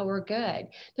ago, so we're good.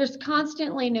 There's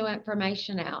constantly new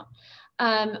information out.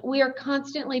 We are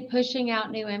constantly pushing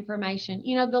out new information.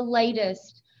 The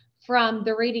latest from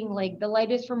the Reading League, the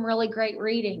latest from Really Great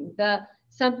Reading,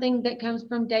 something that comes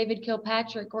from David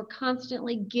Kilpatrick. We're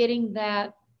constantly getting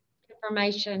that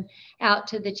information out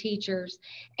to the teachers.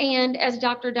 And as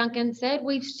Dr. Duncan said,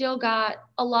 we've still got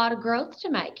a lot of growth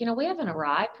to make. We haven't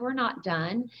arrived, we're not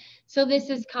done. So this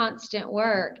is constant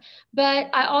work. But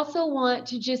I also want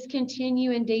to just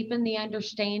continue and deepen the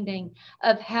understanding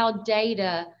of how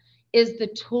data is the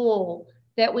tool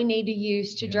that we need to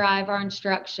use to drive our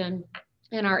instruction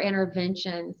and our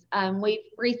interventions. We've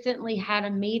recently had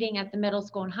a meeting at the middle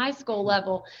school and high school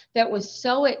level that was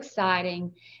so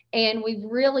exciting. And we've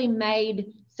really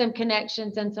made some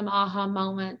connections and some aha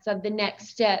moments of the next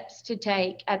steps to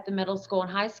take at the middle school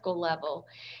and high school level.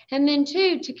 And then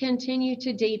 2, to continue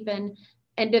to deepen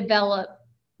and develop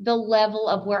the level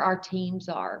of where our teams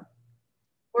are.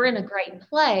 We're in a great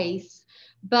place,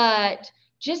 but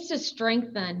just to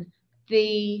strengthen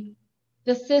the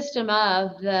system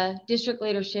of the district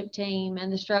leadership team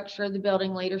and the structure of the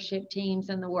building leadership teams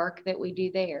and the work that we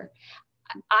do there.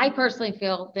 I personally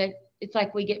feel that it's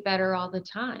like we get better all the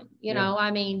time, you know,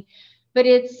 I mean, but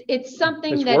it's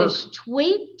something It's that work. is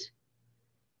tweaked.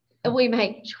 We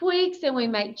make tweaks and we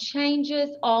make changes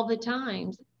all the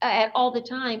time.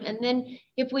 And then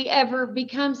if we ever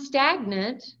become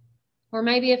stagnant, or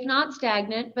maybe if not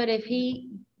stagnant, but if he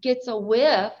gets a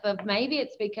whiff of maybe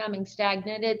it's becoming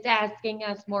stagnant, it's asking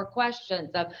us more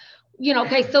questions of, you know,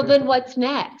 okay, so then what's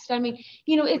next? I mean,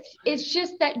 you know, it's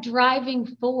just that driving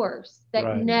force that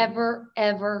Right. never,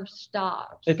 ever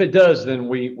stops. If it does, then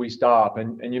we stop.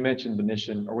 And you mentioned the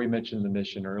mission, or we mentioned the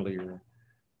mission earlier.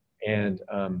 And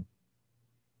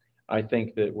I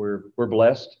think that we're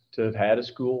blessed to have had a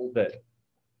school that,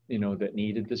 you know, that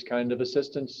needed this kind of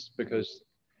assistance, because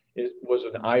it was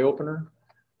an eye opener.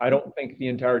 I don't think the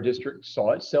entire district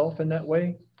saw itself in that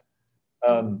way.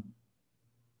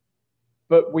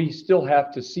 But we still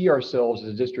have to see ourselves as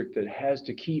a district that has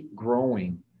to keep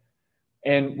growing,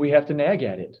 and we have to nag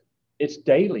at it. It's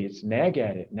daily. It's nag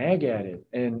at it.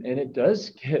 And it does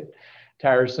get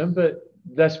tiresome, but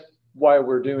that's why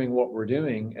we're doing what we're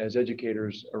doing as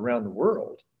educators around the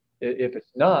world. If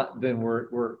it's not, then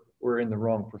we're in the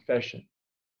wrong profession.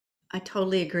 I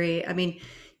totally agree. I mean,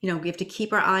 you know, we have to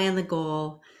keep our eye on the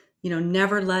goal, you know,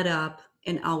 never let up,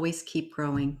 and always keep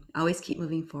growing, always keep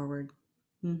moving forward.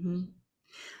 Mm-hmm.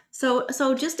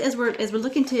 So just as we're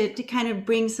looking to kind of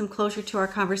bring some closure to our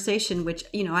conversation, which,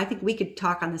 you know, I think we could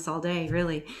talk on this all day,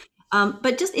 really.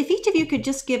 But just if each of you could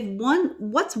just give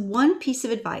what's one piece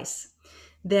of advice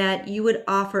that you would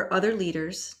offer other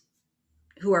leaders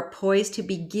who are poised to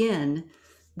begin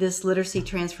this literacy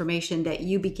transformation that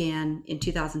you began in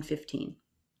 2015?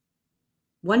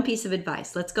 One piece of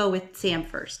advice. Let's go with Sam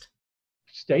first.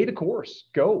 Stay the course,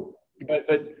 go.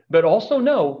 But also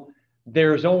know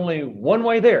there's only one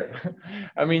way there.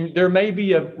 I mean, there may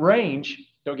be a range,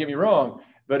 don't get me wrong,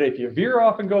 but if you veer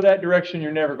off and go that direction,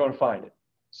 you're never going to find it.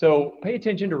 So pay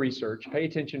attention to research, pay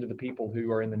attention to the people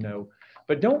who are in the know,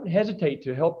 but don't hesitate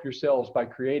to help yourselves by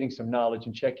creating some knowledge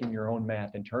and checking your own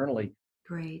math internally.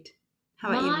 Great. How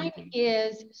about you? Mine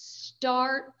is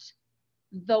start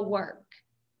the work.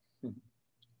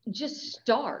 Just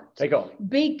start. Take off.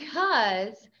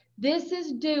 Because this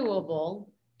is doable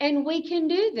and we can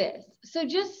do this. So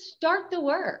just start the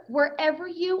work. Wherever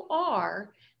you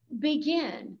are,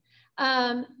 begin.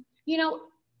 You know,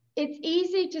 it's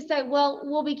easy to say, well,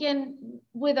 we'll begin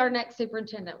with our next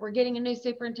superintendent. We're getting a new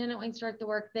superintendent. We can start the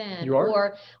work then. You are?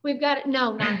 Or we've got it.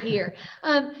 No, not here.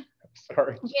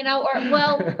 Sorry. You know, or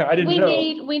well, I didn't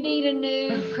know. we need a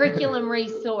new curriculum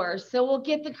resource. So we'll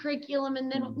get the curriculum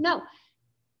and then no.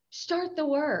 Start the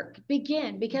work,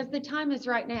 begin, because the time is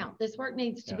right now. This work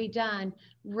needs to be done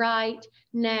right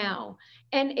now,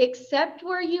 and accept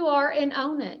where you are and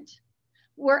own it.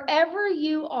 Wherever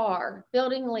you are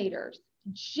building leaders,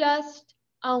 just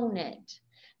own it,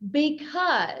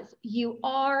 because you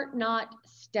are not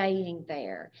staying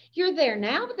there. You're there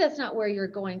now, but that's not where you're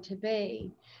going to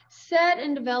be. Set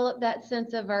and develop that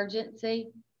sense of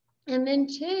urgency. And then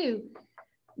 2,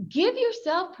 give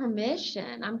yourself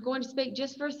permission. I'm going to speak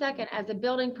just for a second as a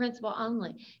building principal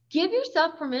only. Give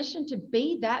yourself permission to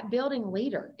be that building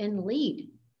leader and lead,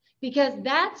 because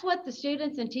that's what the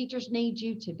students and teachers need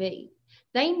you to be.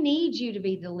 They need you to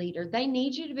be the leader. They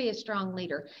need you to be a strong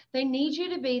leader. They need you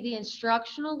to be the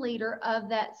instructional leader of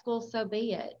that school, so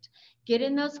be it. Get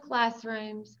in those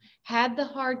classrooms, have the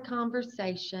hard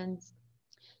conversations,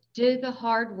 do the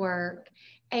hard work,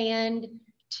 and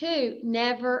 2,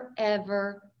 never,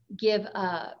 ever give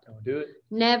up. Don't do it.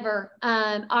 Never.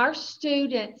 Our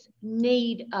students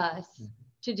need us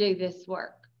to do this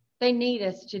work. They need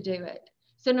us to do it.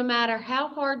 So no matter how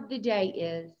hard the day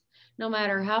is, no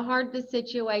matter how hard the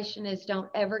situation is, don't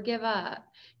ever give up,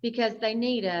 because they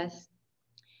need us.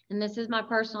 And this is my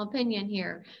personal opinion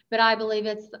here, but I believe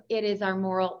it is our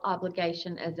moral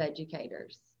obligation as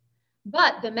educators.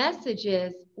 But the message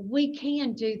is we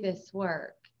can do this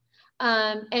work.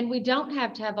 And we don't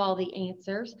have to have all the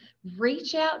answers.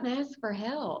 Reach out and ask for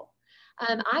help.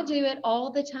 I do it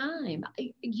all the time.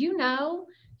 You know,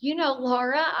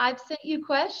 Laura, I've sent you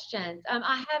questions.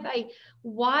 I have a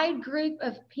wide group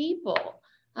of people.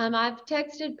 I've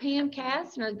texted Pam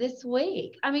Kastner this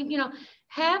week. I mean, you know,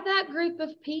 have that group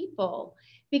of people,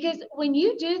 because when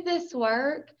you do this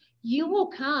work, you will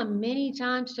come many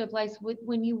times to a place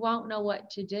when you won't know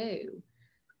what to do.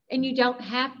 And you don't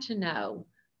have to know,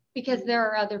 because there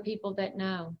are other people that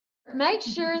know. Make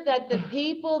sure that the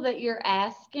people that you're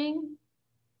asking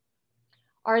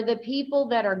are the people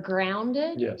that are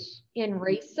grounded Yes. in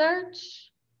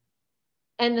research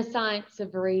and the science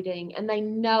of reading, and they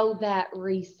know that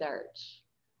research,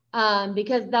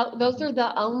 because those are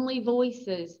the only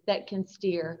voices that can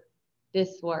steer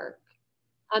this work.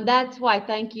 That's why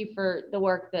thank you for the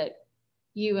work that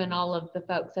you and all of the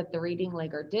folks at the Reading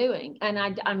League are doing. And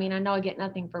I mean, I know I get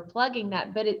nothing for plugging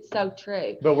that, but it's so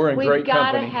true. But we're in great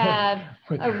company. We've got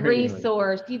to have a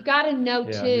resource. You've got to know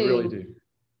Yeah, too, you really do.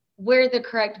 where the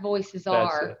correct voices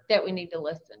are it. that we need to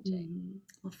listen to.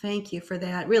 Well, thank you for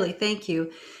that. Really, thank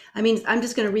you. I mean, I'm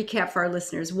just going to recap for our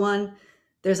listeners. 1,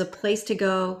 there's a place to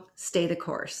go, stay the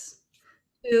course.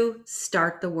 2,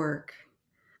 start the work.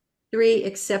 3,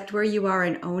 accept where you are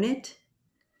and own it.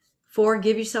 4,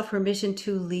 give yourself permission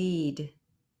to lead.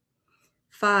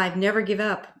 5, never give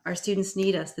up. Our students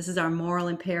need us. This is our moral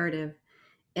imperative.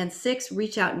 And 6,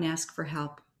 reach out and ask for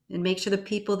help. And make sure the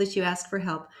people that you ask for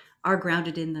help are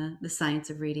grounded in the science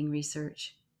of reading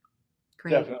research.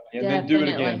 Great. Definitely. And then do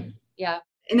it again. Yeah.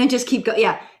 And then just keep going.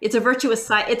 Yeah, it's a virtuous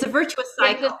cycle. It's a virtuous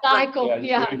cycle. It's a cycle. Yeah.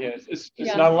 Yeah. Do it again. It's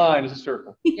not a line, it's a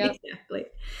circle. Yep. Exactly.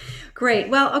 Great.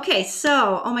 Well, okay.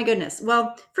 So, oh my goodness.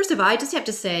 Well, first of all, I just have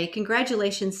to say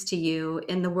congratulations to you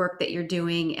in the work that you're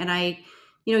doing. And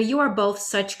you are both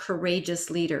such courageous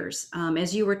leaders.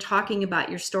 As you were talking about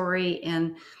your story,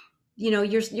 and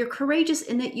you're courageous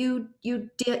in that you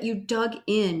dug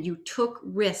in, you took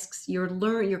risks,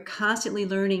 you're constantly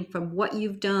learning from what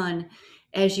you've done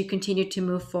as you continue to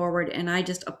move forward. And I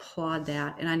just applaud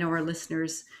that. And I know our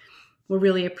listeners will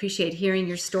really appreciate hearing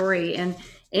your story. And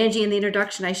Angie, in the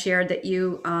introduction, I shared that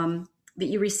you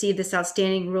received this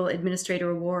Outstanding Rural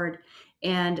Administrator Award.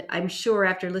 And I'm sure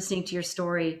after listening to your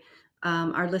story,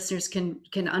 our listeners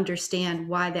can understand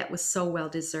why that was so well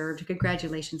deserved.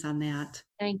 Congratulations on that.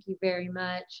 Thank you very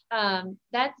much.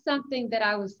 That's something that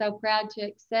I was so proud to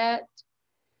accept,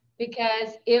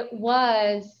 because it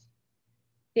was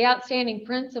the outstanding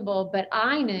principal, but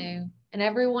I knew, and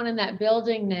everyone in that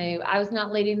building knew, I was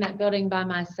not leading that building by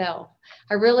myself.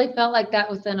 I really felt like that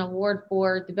was an award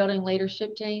for the building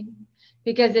leadership team,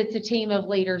 because it's a team of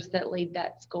leaders that lead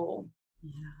that school.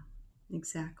 Yeah,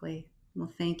 exactly.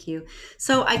 Well, thank you.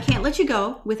 So I can't let you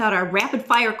go without our rapid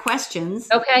fire questions.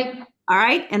 Okay. All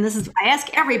right. And I ask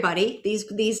everybody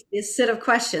this set of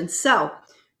questions. So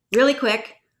really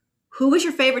quick, who was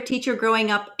your favorite teacher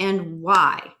growing up and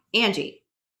why? Angie.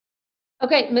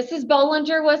 Okay, Mrs.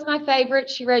 Bollinger was my favorite.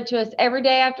 She read to us every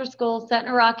day after school, sat in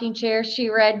a rocking chair.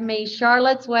 She read me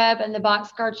Charlotte's Web and the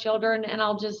Boxcar Children, and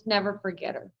I'll just never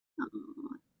forget her.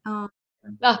 Oh,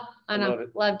 I know.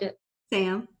 Loved it.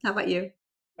 Sam, how about you?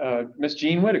 Miss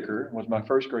Jean Whitaker was my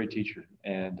first grade teacher,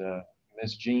 and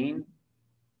Miss Jean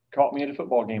caught me at a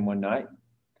football game one night,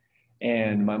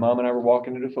 and my mom and I were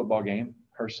walking to the football game.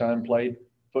 Her son played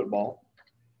football,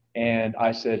 and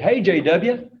I said, "Hey,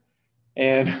 JW,"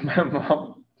 and my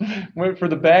mom went for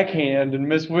the backhand, and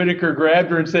Miss Whitaker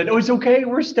grabbed her and said, "Oh, it's okay.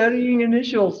 We're studying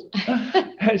initials."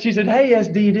 She said, "Hey,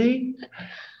 SDD."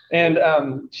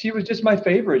 And she was just my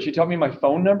favorite. She taught me my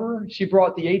phone number. She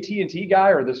brought the AT&T guy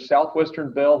or the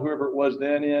Southwestern Bell, whoever it was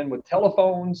then, in with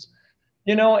telephones,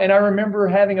 and I remember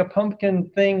having a pumpkin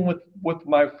thing with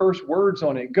my first words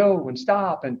on it, go and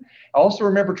stop. And I also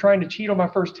remember trying to cheat on my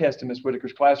first test in Miss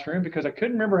Whitaker's classroom because I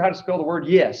couldn't remember how to spell the word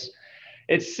yes.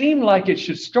 It seemed like it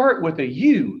should start with a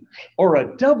U or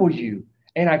a W,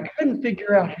 and I couldn't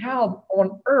figure out how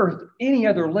on earth any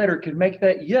other letter could make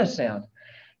that yes sound.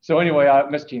 So anyway, I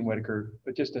miss Jean Whitaker,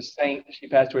 but just a saint. She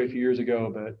passed away a few years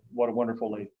ago, but what a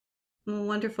wonderful lady.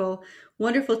 Wonderful,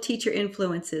 wonderful teacher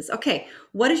influences. Okay,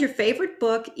 what is your favorite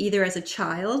book, either as a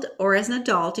child or as an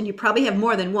adult? And you probably have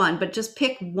more than one, but just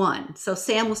pick one. So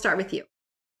Sam, we'll start with you.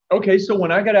 Okay, so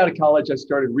when I got out of college, I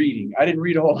started reading. I didn't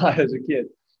read a whole lot as a kid.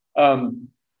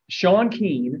 Sean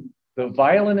Keane, The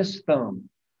Violinist's Thumb.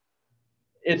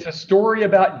 It's a story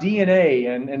about DNA,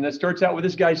 and it starts out with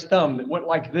this guy's thumb that went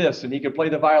like this, and he could play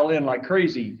the violin like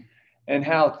crazy, and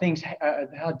how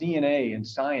DNA and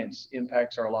science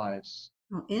impacts our lives.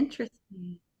 Oh,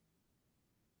 interesting.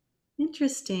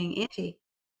 Interesting, Angie.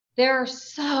 There are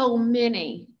so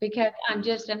many because I'm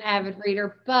just an avid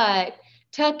reader, but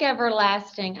Tuck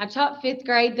Everlasting. I taught fifth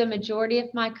grade the majority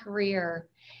of my career,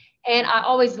 and I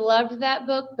always loved that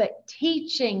book, but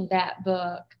teaching that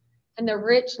book and the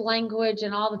rich language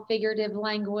and all the figurative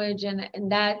language and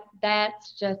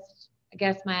that's just, I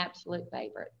guess, my absolute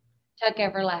favorite. Tuck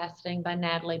Everlasting by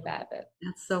Natalie Babbitt.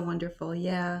 That's so wonderful.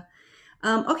 Yeah.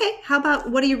 Okay. How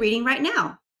about, what are you reading right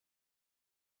now?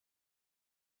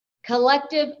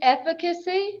 Collective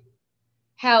Efficacy,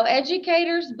 How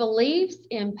Educators' Beliefs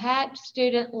Impact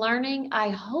Student Learning. I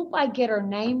hope I get her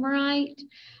name right.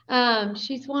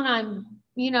 She's one I'm,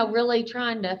 really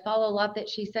trying to follow a lot that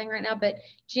she's saying right now, but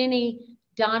Jenny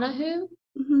Donahue.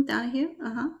 Donahue.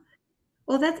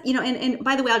 Well, that's, and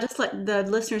by the way, I'll just let the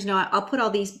listeners know, I'll put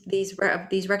all these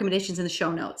recommendations in the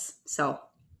show notes. So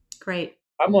great.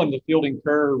 I'm on the Fielding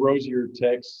Kerr Rosier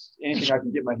text, anything I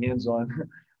can get my hands on.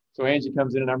 So Angie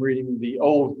comes in and I'm reading the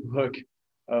old book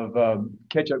of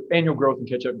annual growth and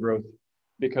catch-up growth,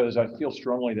 because I feel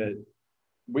strongly that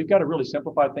we've got to really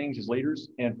simplify things as leaders.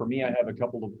 And for me, I have a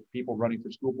couple of people running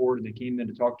for school board, and they came in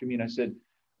to talk to me, and I said,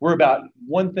 we're about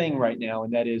one thing right now,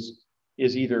 and that is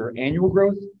either annual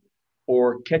growth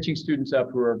or catching students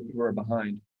up who are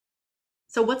behind.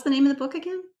 So what's the name of the book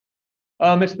again?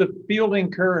 It's the Fielding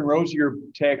Kerr and Rosier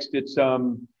text. It's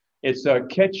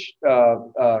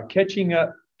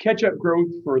catch-up growth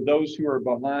for those who are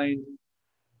behind.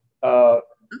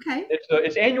 Okay.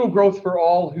 It's annual growth for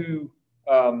all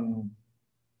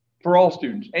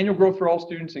students. Annual growth for all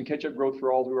students and catch-up growth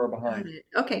for all who are behind.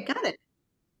 Okay, got it.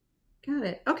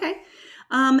 Okay.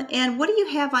 And what do you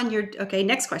have on your,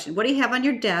 next question. What do you have on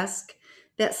your desk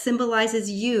that symbolizes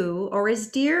you or is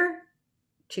dear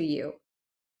to you?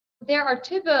 There are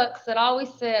two books that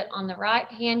always sit on the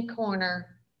right-hand corner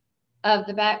of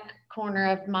the back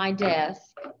corner of my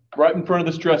desk. Right in front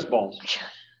of the stress balls.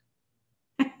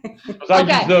 Because I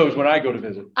use those when I go to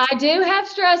visit. I do have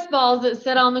stress balls that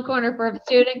sit on the corner for if a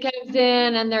student comes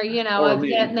in and they're,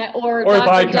 upset, or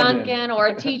Dr. Duncan or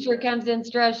a teacher comes in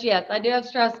stressed. Yes, I do have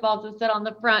stress balls that sit on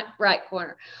the front right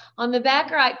corner. On the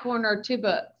back right corner are two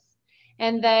books,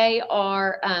 and they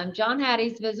are John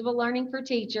Hattie's Visible Learning for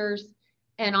Teachers.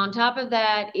 And on top of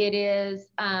that, it is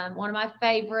one of my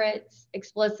favorites,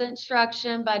 Explicit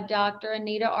Instruction by Dr.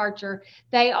 Anita Archer.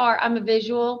 I'm a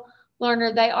visual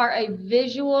learner. They are a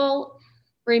visual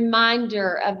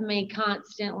reminder of me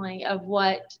constantly of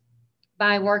what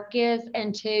my work is.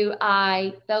 And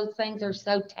those things are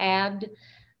so tabbed.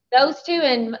 Those two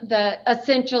and the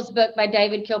Essentials book by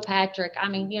David Kilpatrick.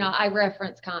 I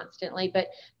reference constantly, but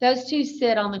those two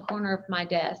sit on the corner of my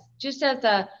desk just as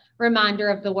a reminder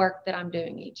of the work that I'm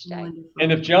doing each day.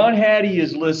 And if John Hattie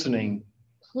is listening,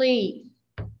 please.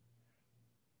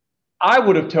 I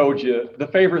would have told you the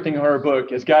favorite thing in her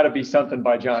book has got to be something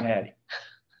by John Hattie.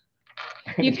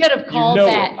 You could have called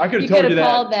that. I could have told you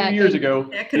that 2 years ago.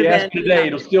 You asked me today,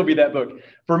 it'll still be that book.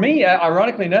 For me,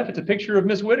 ironically enough, it's a picture of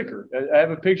Miss Whitaker. I have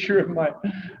a picture of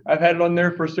I've had it on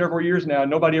there for several years now.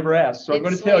 Nobody ever asked. So I'm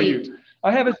going to tell you,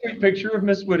 I have a sweet picture of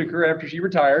Miss Whitaker after she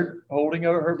retired, holding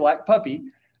her black puppy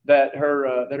that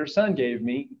her son gave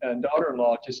me, and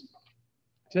daughter-in-law just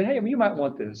said, hey, you might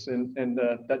want this. And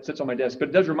that sits on my desk. But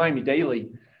it does remind me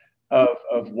daily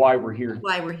of why we're here.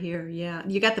 Why we're here, yeah.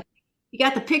 You got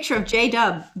the picture of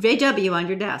JW on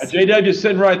your desk. JW is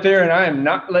sitting right there, and I am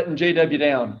not letting JW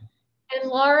down. And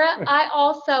Laura, I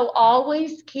also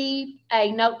always keep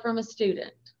a note from a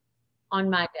student on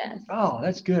my desk. Oh,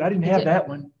 that's good. I didn't have that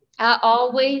one.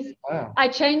 I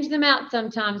change them out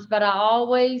sometimes, but I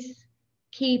always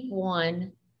keep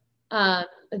one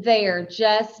there,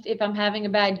 just if I'm having a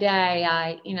bad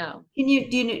day. Can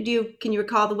you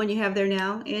recall the one you have there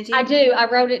now, Angie? I do.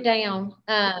 I wrote it down.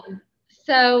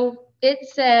 So it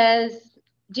says,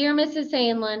 Dear Mrs.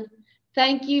 Hanlon,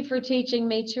 thank you for teaching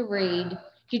me to read.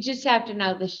 You just have to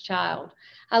know this child.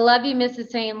 I love you,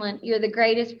 Mrs. Hanlon. You're the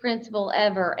greatest principal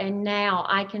ever. And now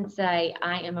I can say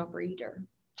I am a reader.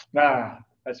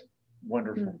 That's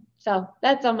wonderful. So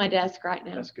that's on my desk right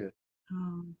now. That's good.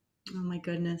 Oh my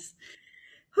goodness.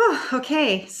 Whew,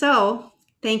 okay, so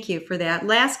thank you for that.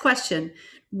 Last question.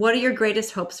 What are your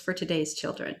greatest hopes for today's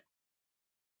children?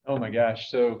 Oh my gosh.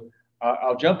 So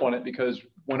I'll jump on it, because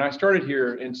when I started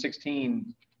here in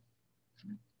 2016,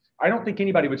 I don't think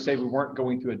anybody would say we weren't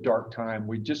going through a dark time.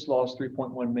 We just lost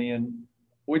 $3.1 million.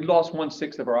 We'd lost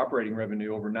 1/6 of our operating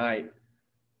revenue overnight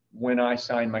when I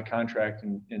signed my contract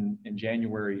in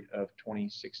January of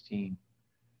 2016.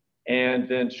 And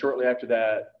then shortly after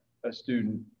that, a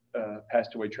student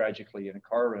passed away tragically in a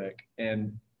car wreck.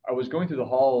 And I was going through the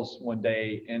halls one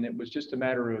day, and it was just a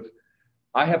matter of,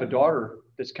 I have a daughter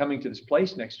that's coming to this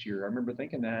place next year. I remember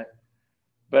thinking that,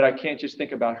 but I can't just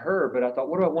think about her. But I thought,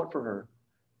 what do I want for her?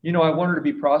 I want her to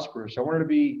be prosperous.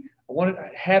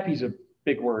 Happy's a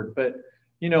big word, but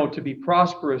to be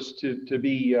prosperous, to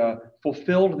be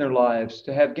fulfilled in their lives,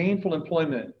 to have gainful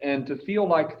employment, and to feel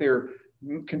like they're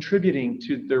contributing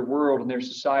to their world and their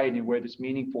society in a way that's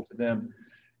meaningful to them.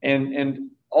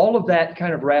 And all of that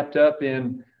kind of wrapped up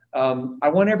in, I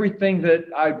want everything that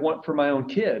I want for my own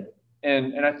kid.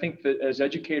 And I think that as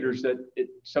educators, that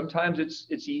sometimes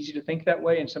it's easy to think that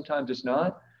way, and sometimes it's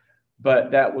not.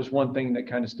 But that was one thing that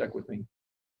kind of stuck with me.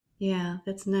 Yeah,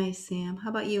 that's nice, Sam.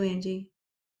 How about you, Angie?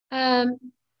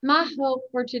 My hope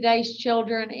for today's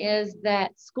children is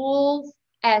that schools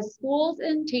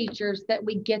and teachers, that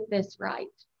we get this right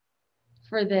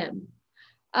for them.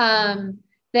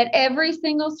 That every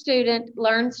single student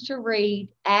learns to read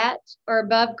at or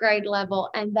above grade level,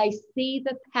 and they see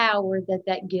the power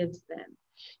that gives them.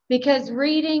 Because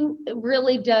reading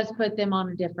really does put them on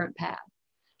a different path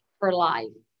for life.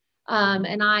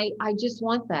 And I just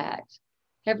want that.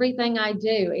 Everything I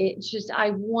do, it's just,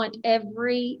 I want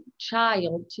every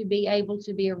child to be able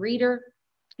to be a reader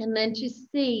and then to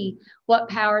see what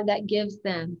power that gives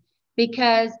them.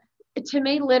 Because to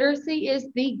me, literacy is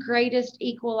the greatest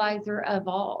equalizer of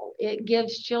all. It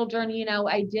gives children,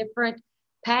 a different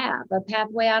path, a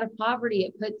pathway out of poverty.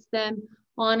 It puts them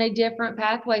on a different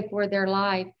pathway for their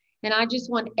life. And I just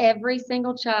want every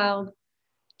single child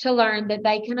to learn that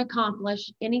they can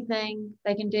accomplish anything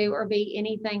they can do or be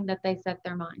anything that they set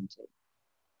their mind to.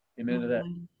 Amen to that.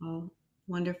 Wonderful.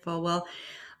 Wonderful. Well,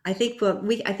 I think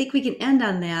we can end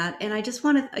on that. And I just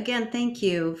want to again thank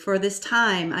you for this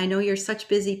time. I know you're such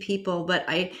busy people, but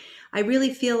I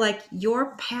really feel like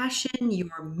your passion,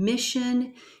 your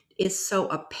mission is so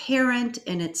apparent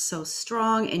and it's so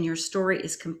strong, and your story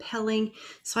is compelling.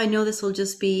 So I know this will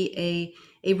just be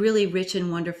a really rich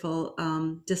and wonderful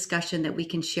discussion that we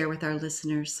can share with our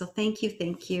listeners. So thank you.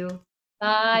 Thank you.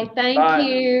 Bye. Thank Bye.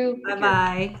 you.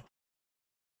 Bye-bye.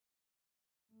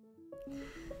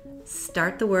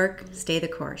 Start the work, stay the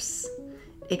course.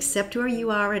 Accept where you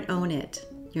are and own it.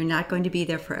 You're not going to be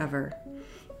there forever.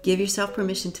 Give yourself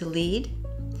permission to lead,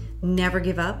 never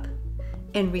give up,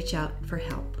 and reach out for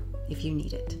help if you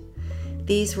need it.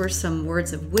 These were some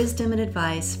words of wisdom and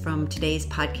advice from today's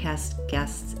podcast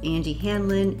guests, Angie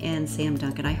Hanlon and Sam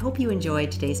Duncan. I hope you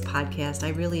enjoyed today's podcast. I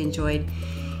really enjoyed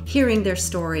hearing their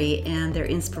story and their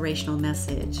inspirational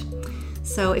message.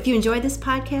 So if you enjoyed this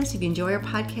podcast, if you enjoy our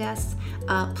podcasts,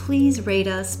 please rate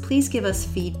us, please give us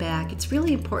feedback. It's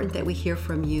really important that we hear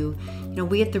from you.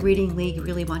 We at the Reading League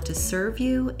really want to serve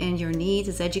you and your needs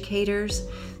as educators.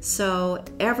 So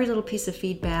every little piece of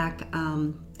feedback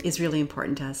is really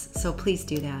important to us. So please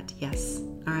do that. Yes.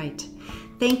 All right.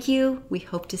 Thank you. We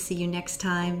hope to see you next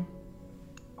time.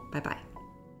 Bye-bye.